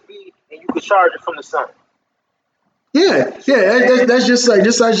USB, and you can charge it from the sun. Yeah. That's just like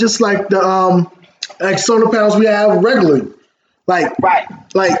the like solar panels we have regularly. Like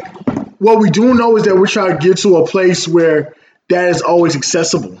what we do know is that we're trying to get to a place where that is always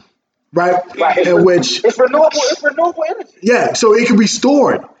accessible, right? In which it's renewable energy. Yeah, so it can be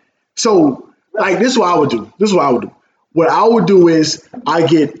stored. So like this is what I would do. What I would do is I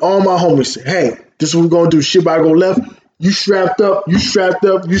get all my homies, hey, this is what we're gonna do. Shit about to go left. You strapped up, we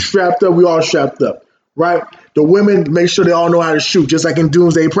all strapped up, right? The women make sure they all know how to shoot, just like in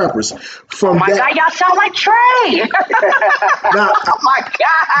Doomsday Preppers. God, y'all sound like Trey. Now, oh my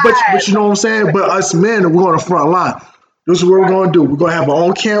God. But you know what I'm saying? But us men, we're on the front line. This is what we're gonna do. We're gonna have our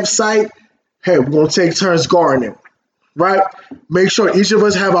own campsite. hey, we're gonna take turns gardening, right? Make sure each of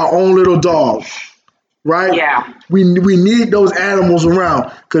us have our own little dog, right? Yeah. We need those animals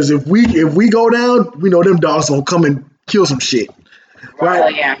around because if we go down, we know them dogs gonna come and kill some shit, Oh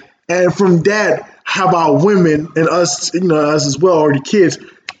right? yeah. And from that, how about women and us, us as well, or the kids?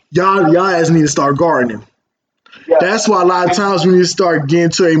 Y'all guys need to start gardening. Yeah. That's why a lot of times we need to start getting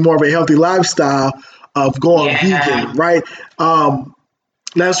to a more of a healthy lifestyle of going Yeah. vegan, right?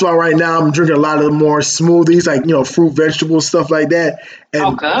 That's why right now I'm drinking a lot of more smoothies, like fruit, vegetables, stuff like that, Oh,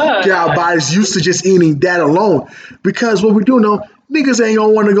 and get our good. bodies used to just eating that alone. Because what we do know, niggas ain't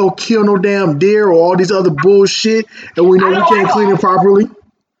gonna want to go kill no damn deer or all these other bullshit, and we know I we know. I can't clean it know. properly.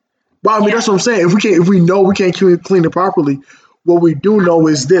 But I mean, Yeah. that's what I'm saying. If we know we can't clean it properly, what we do know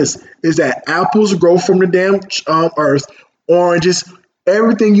is this: is that apples grow from the damn earth, oranges,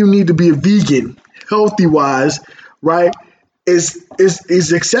 everything you need to be a vegan, healthy wise, right? Is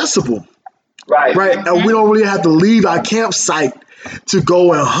accessible, Right. right? And we don't really have to leave our campsite to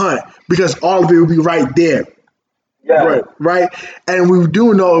go and hunt because all of it will be right there, Yeah. right? And we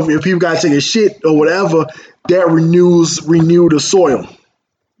do know if people gotta take a shit or whatever, that renew the soil.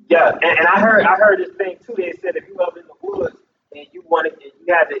 Yeah, and I heard this thing too. They said if you up in the woods and you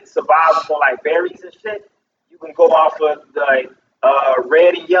had to survive on like berries and shit, you can go off of the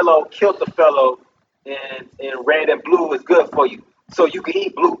red and yellow killed the fellow, and red and blue is good for you. So you can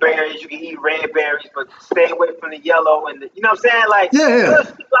eat blueberries, you can eat red berries, but stay away from the yellow and you know what I'm saying? Like Yeah, yeah. little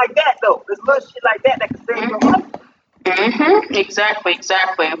shit like that though. There's little shit like that can save your life. Exactly.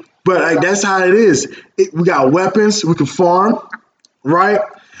 Exactly. But like that's how it is. We got weapons, we can farm, right?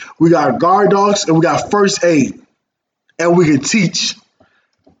 We got guard dogs and we got first aid, and we can teach.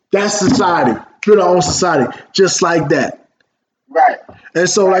 That's society. Build our own society, just like that. Right. And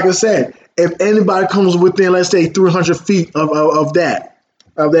so, like I said, if anybody comes within, let's say, 300 feet of that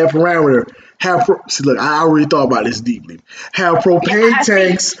parameter, see, look, I already thought about this deeply. Have propane I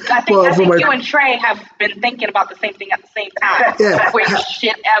tanks think I think for, I from think a you and Trey have been thinking about the same thing at the same time. yeah, Quick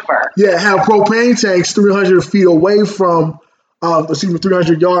shit ever. yeah, have propane tanks 300 feet away from,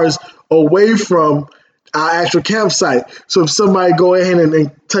 300 yards away from our actual campsite. So if somebody go ahead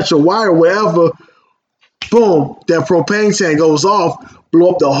and touch a wire or whatever, boom, that propane tank goes off,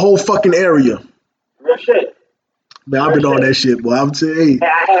 blow up the whole fucking area. Real shit. Man, I've been on that shit, boy. I'm telling you. Hey,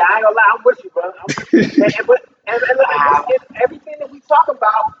 I ain't gonna lie, I'm with you, bro. I'm with you. And look, Wow. everything that we talk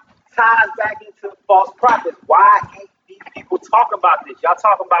about ties back into false prophets. Why ain't these people talking about this? Y'all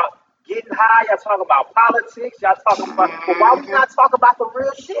talking about getting high, y'all talking about politics, y'all talking about, but why we not talking about the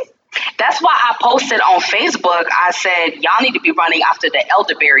real shit? That's why I posted on Facebook. I said y'all need to be running after the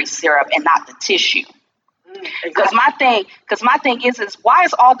elderberry syrup and not the tissue. Because Exactly. my thing is why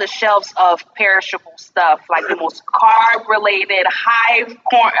is all the shelves of perishable stuff like the most carb related high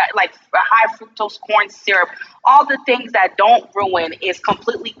fructose corn syrup, all the things that don't ruin is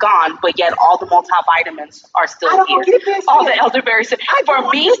completely gone, but yet all the multivitamins are I still don't here. get this All the shit. elderberry syrup. I For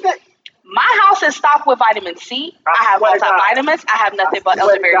don't me, get that. my house is stocked with vitamin C. I have Swear to God. multivitamins. I have nothing but I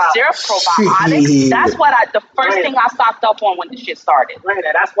swear to elderberry God. syrup, probiotics. Shit. That's the first Man. thing I stocked up on when the shit started.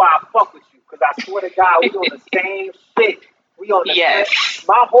 Brandon, that's why I fuck with you, because I swear to God, we on the same shit. We on the Yes. same.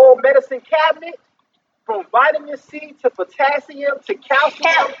 My whole medicine cabinet, from vitamin C to potassium to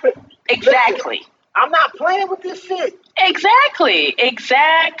calcium. Exactly. Listen, I'm not playing with this shit. Exactly.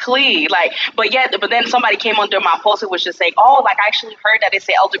 Like, but then somebody came under my post and was just saying, "Oh, like I actually heard that they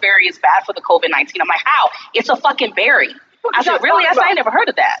say elderberry is bad for the COVID-19." I'm like, "How? It's a fucking berry." I said, "Really?" I said, "I ain't never heard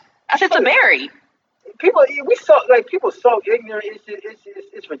of that." I said, "It's a berry." People, people so ignorant.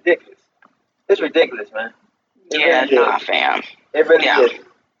 It's ridiculous. It's ridiculous, man. It Yeah, really nah, is. fam. It really Yeah. is.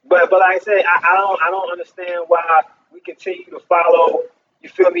 But like I say, I don't understand why we continue to follow. You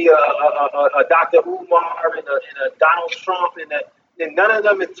feel me? A Dr. Umar and a Donald Trump and none of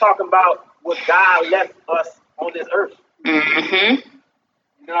them is talking about what God left us on this earth. Mm-hmm.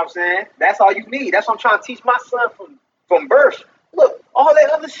 You know what I'm saying? That's all you need. That's what I'm trying to teach my son from birth. Look, all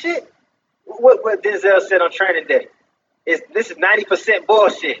that other shit. What Denzel said on Training Day. This is 90%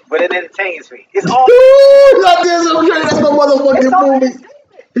 bullshit, but it entertains me. It's all Ooh, not this. That's my it's all motherfucking movie. entertainment.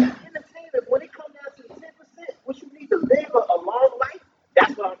 Entertainment. When it comes down to the 10%, what you need to live a long life,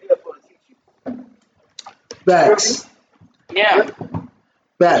 that's what I'm here for to teach you. Facts. Yeah.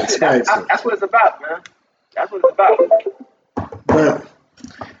 Facts. Facts. That's what it's about, man. That's what it's about. But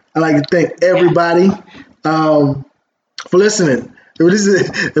I'd like to thank everybody for listening. This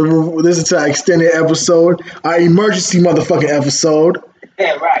is to our extended episode, our emergency motherfucking episode.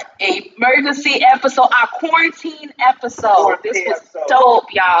 Yeah, right. Emergency episode, our quarantine episode. This was dope,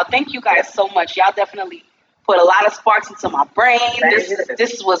 y'all. Thank you guys so much. Y'all definitely put a lot of sparks into my brain. Same here.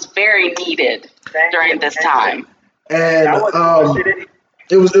 This was very needed during this time. And I wasn't doing shit anyway.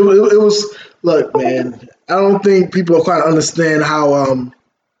 it was look, man. I don't think people quite understand how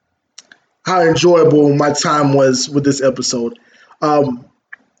enjoyable my time was with this episode. Um,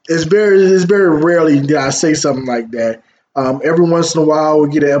 it's very rarely that I say something like that. Every once in a while, we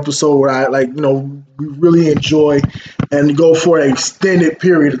get an episode where I like we really enjoy and go for an extended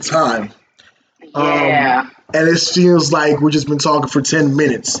period of time. Yeah, And it feels like we've just been talking for 10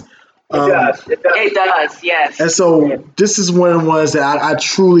 minutes. It does. It does. it does. Yes. And so this is one of the ones that I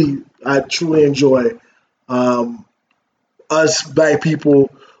truly enjoy. Um, us black people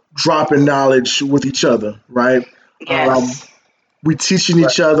dropping knowledge with each other, right? Yes. We teaching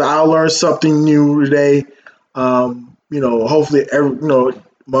each other. I learned something new today. Hopefully,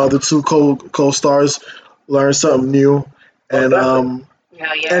 my other two co-stars learn something new, and Yeah. and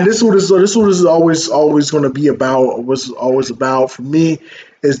Yeah. this what is always going to be about. What's always about for me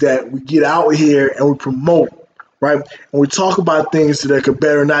is that we get out here and we promote, right? And we talk about things that could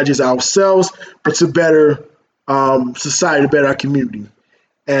better not just ourselves, but to better society, to better our community.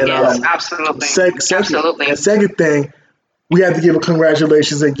 And Yes. Absolutely. Absolutely. second thing, we have to give a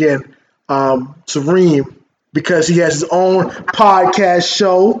congratulations again to Reem because he has his own podcast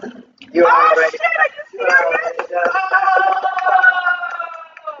show. You Oh already. shit! I can You see already. it.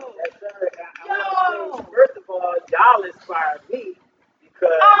 Yes, sir. I want to say, first of all, y'all inspired me because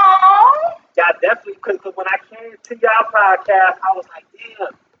Oh. y'all definitely, because when I came to y'all podcast, I was like, damn,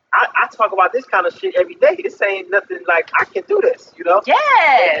 I talk about this kind of shit every day. This ain't nothing like I can do this, you know?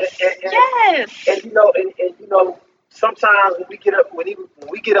 Yes. And, Yes. and sometimes when we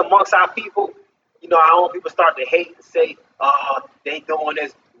get amongst our people, our own people start to hate and say, they doing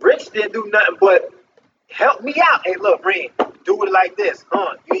this. Rich didn't do nothing but help me out. Hey, look, Ren, do it like this. You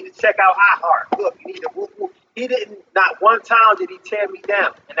need to check out iHeart. Look, you need to whoop whoop. He didn't, not one time did he tear me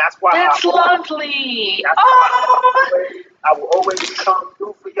down. And that's why That's lovely. that's Oh. why I will always come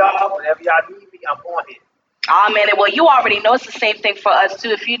through for y'all. Whenever y'all need me, I'm on it. Oh man, well you already know it's the same thing for us too.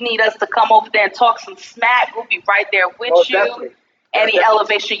 If you need us to come over there and talk some smack, we'll be right there with Most you. definitely. Any Definitely.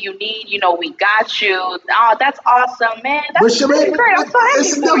 elevation you need, we got you. Oh, that's awesome, man. But That's really great. I'm so happy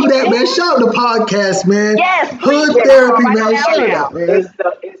it's for enough you, of that, man. man. Shout out the podcast, man. Yes, Hood please. therapy, Write man. it Shout down it now. out, man. It's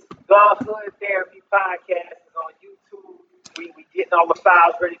the Hood Therapy Podcast. It's on YouTube. We getting all the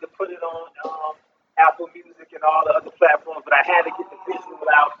files ready to put it on Apple Music and all the other platforms, but I had to get the visual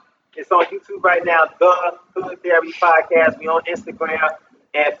out. It's on YouTube right now. The Hood Therapy Podcast. We on Instagram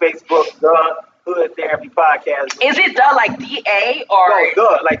and Facebook. The Hood Therapy Podcast. Is it the like DA or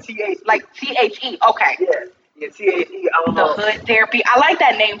No, like TH. like THE? Okay. Yeah, THE. I don't The know. Hood Therapy. I like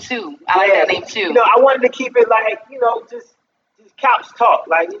that name too. I like that name too. I wanted to keep it like, just couch talk.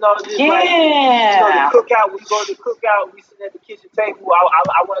 Like, just like, the Yeah. cookout, we go to the cookout, we sit at the kitchen table.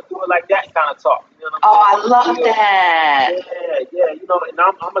 I want to do it like that kind of talk. You know what Oh, I'm I saying? love that. Yeah, and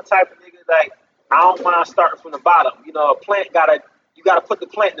I'm a type of nigga, like, I don't mind starting from the bottom. A plant you gotta put the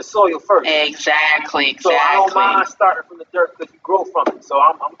plant in the soil first. Exactly. So I don't Exactly. mind starting from the dirt because you grow from it. So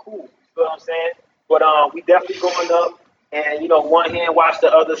I'm cool. You know what I'm saying? But we definitely going up, and one hand wash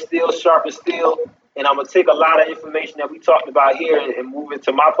the other, still sharp as steel. And I'm gonna take a lot of information that we talked about here and move it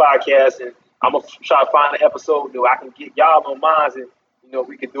to my podcast, and I'm gonna try to find an episode that I can get y'all on minds, and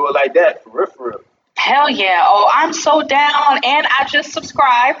we can do it like that for real. Hell yeah. Oh, I'm so down, and I just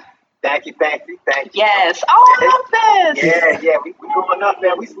subscribed. Thank you. Yes. Oh, I love this. Yeah, we going up,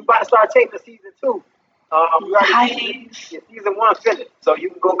 man. We about to start taping season 2. We already Nice. season 1 finished, so you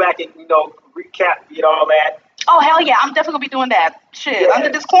can go back and recap, get all that. Oh, hell yeah. I'm definitely going to be doing that. Shit. Yeah. Under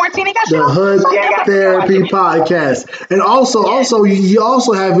this quarantine, ain't got shit The else to Hood do. I'm definitely Therapy watching it. Podcast, and also he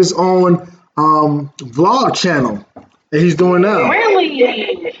also have his own vlog channel that he's doing now. Really? Yeah,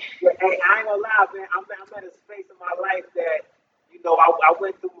 hey, I ain't gonna lie, man. I'm at a space in my life that I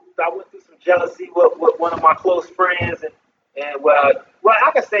went through some jealousy with one of my close friends, and well,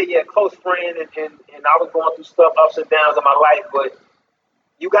 I can say close friend, and I was going through stuff, ups and downs in my life, but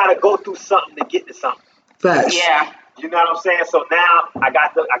you gotta go through something to get to something. Facts. Yeah. You know what I'm saying? So now I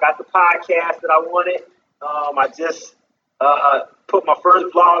got the podcast that I wanted. I just put my first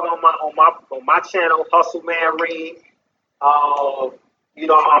vlog on my channel, Hustle Man Reed. I'm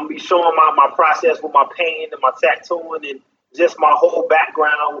gonna be showing my process with my painting and my tattooing and just my whole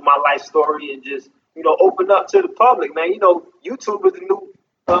background with my life story, and just open up to the public, man. YouTube is the new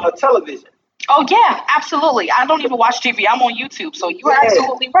television. Oh, yeah. Absolutely. I don't even watch TV. I'm on YouTube, so you're Yeah.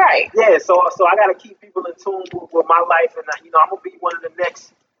 absolutely right. Yeah, so I gotta keep people in tune with my life, and I'm gonna be one of the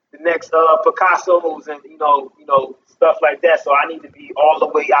next Picassos, and stuff like that. So I need to be all the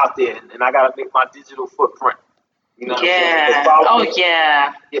way out there, and I gotta make my digital footprint. You know what I'm saying?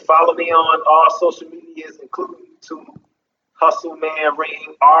 Yeah. You follow me on all social medias, including YouTube, Hustle Man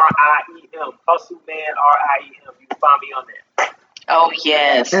Reem, RIEM, Hustle Man RIEM. You can find me on there. Oh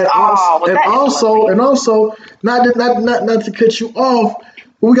yes. And also, not to cut you off,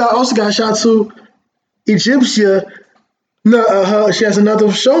 we also got a shout to Egyptia. No, she has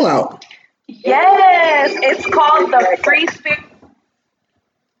another show out. Yes, it's called the Free Spirits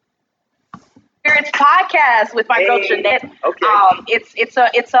Podcast with my girl Jeanette. Okay.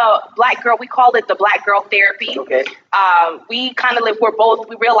 It's a black girl. We call it the Black Girl Therapy. Okay. We kind of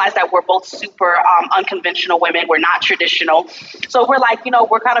we realize that we're both super unconventional women. We're not traditional. So we're like,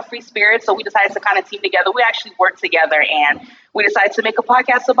 we're kind of free spirits. So we decided to kind of team together. We actually work together, and we decided to make a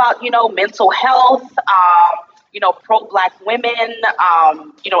podcast about, mental health, pro-black women,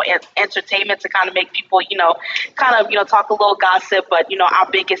 entertainment to kind of make people, talk a little gossip. But, our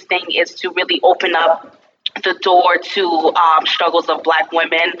biggest thing is to really open up the door to struggles of black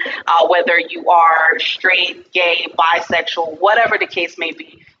women, whether you are straight, gay, bisexual, whatever the case may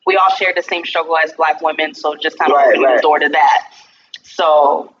be. We all share the same struggle as black women. So just kind of opening the door to that.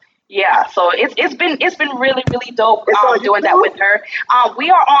 So yeah, so it's been really, really dope doing that with her. We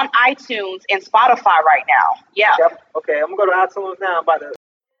are on iTunes and Spotify right now. Yeah. Yep. Okay, I'm gonna go to iTunes now. I'm about to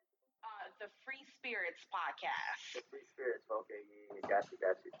the Free Spirits Podcast. The Free Spirits. Okay, yeah, got you.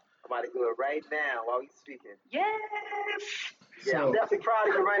 I'm about to do it right now while he's speaking. Yes. Yeah, I'm definitely proud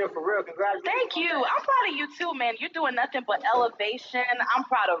of you, Rainer, for real. Congratulations. Thank you. I'm proud of you too, man. You're doing nothing but elevation. I'm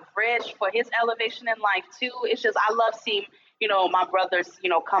proud of Rich for his elevation in life too. It's just I love seeing my brothers,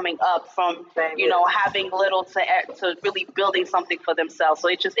 coming up from, having little to really building something for themselves. So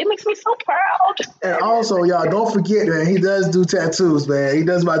it makes me so proud. And also, y'all, don't forget, man, he does do tattoos, man. He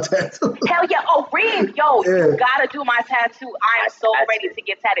does my tattoo. Hell yeah. Oh, Reem, you gotta do my tattoo. I am so ready to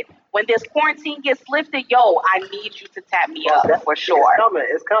get tatted. When this quarantine gets lifted, I need you to tat me up for sure.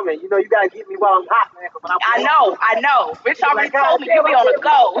 It's coming. You gotta get me while I'm hot, man. I know. Rich already told me you be on the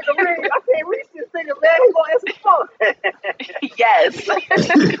go. I can't reach this nigga, man. He gonna answer the phone. Yes.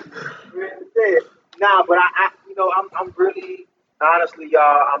 Nah, but I'm really, honestly,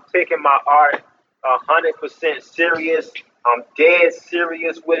 y'all, I'm taking my art 100% serious. I'm dead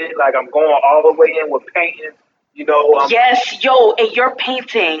serious with it. Like, I'm going all the way in with painting, Yes, and your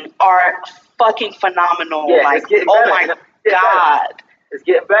painting are fucking phenomenal. Yeah, like, oh my God. It's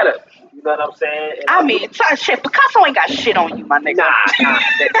getting better. You know what I'm saying? And I mean, shit, Picasso ain't got shit on you, my nigga. Nah,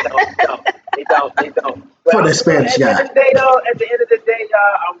 they don't. But for the Spanish guy. At the end of the day,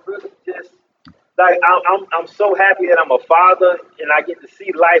 y'all, I'm really just like I'm so happy that I'm a father and I get to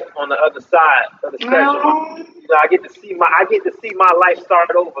see life on the other side of the spectrum. I get to see my life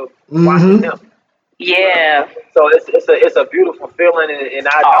start over watching him. Yeah. So it's a beautiful feeling, and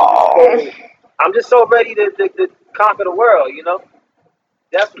I'm just so ready to conquer the world,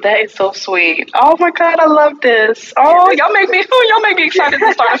 Definitely. That is so sweet. Oh my God, I love this. Oh, y'all make me excited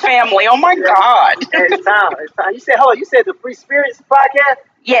to start a family. Oh my God. It's time. You said the Free Spirits Podcast?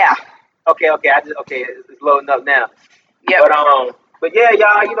 Yeah. Okay. It's loading up now. Yeah. But yeah,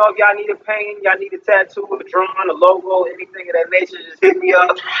 y'all, if y'all need a painting, y'all need a tattoo, a drawing, a logo, anything of that nature, just hit me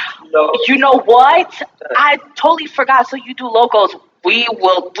up. You know what? I totally forgot. So you do logos. We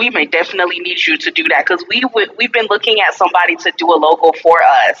may definitely need you to do that because we've been looking at somebody to do a logo for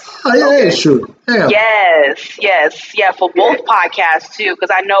us. Oh yeah, that's true. Yeah. Yes, for both podcasts too. Because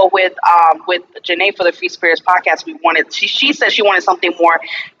I know with Janae for the Free Spirits Podcast, she said she wanted something more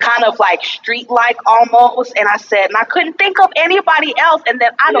kind of like street like almost, and I said, and I couldn't think of anybody else, and then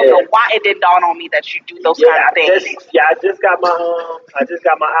I don't know why it didn't dawn on me that you do those kind of things. I just got my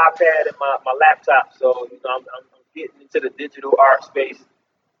iPad and my laptop, so I'm getting into the digital art space,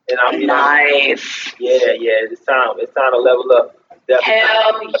 and I'm nice. It's time to level up. Definitely.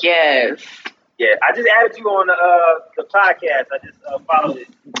 Hell yes. Yeah, I just added you on the podcast. I just followed it.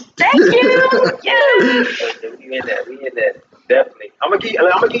 Thank you. Yes. We in there. Definitely. I'm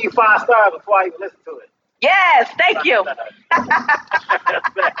gonna give you 5 stars before I even listen to it. Yes, thank you.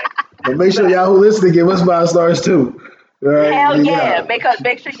 But make sure y'all who listen give us 5 stars too. Hell yeah. Make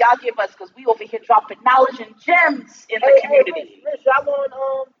sure y'all give us, because we over here dropping knowledge and gems in the community. Rich, y'all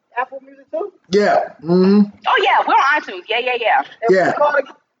on Apple Music too? Yeah. Mm-hmm. Oh yeah, we're on iTunes. Yeah. Yeah.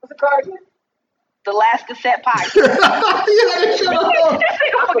 What's the card again? The Last Cassette Podcast. This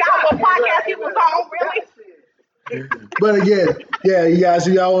nigga forgot what podcast he was on, really? But again, you guys,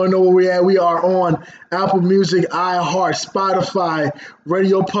 if y'all want to know where we're at, we are on Apple Music, iHeart, Spotify,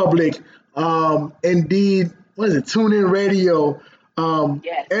 Radio Public, Indeed, TuneIn Radio,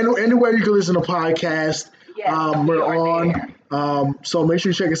 yes. anywhere you can listen to podcasts. Yes, we We're are on. there. So make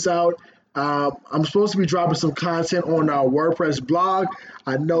sure you check us out. I'm supposed to be dropping some content on our WordPress blog.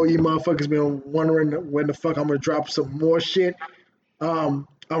 I know you motherfuckers been wondering when the fuck I'm gonna drop some more shit. I'm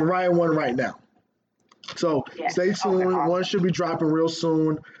writing one right now. So Yes. stay Okay, tuned. One awesome. should be dropping real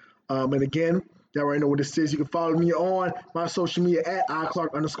soon. And again, y'all already know what this is. You can follow me on my social media at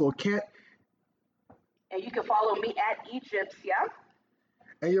iClark_Kent. And you can follow me at Egypt, yeah?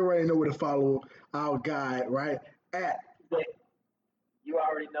 And you already know where to follow our guy, right? At But you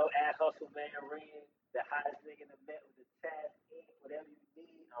already know at Hustle Man Ring, the hottest nigga in the Met with the tab in, whatever you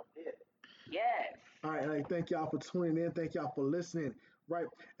need, I'm here. Yes. all right, and thank y'all for tuning in. Thank y'all for listening. Right.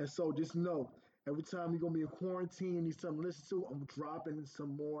 And so just know every time you're gonna be in quarantine, you need something to listen to, I'm dropping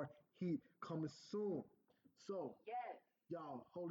some more heat coming soon. So Yes. y'all hold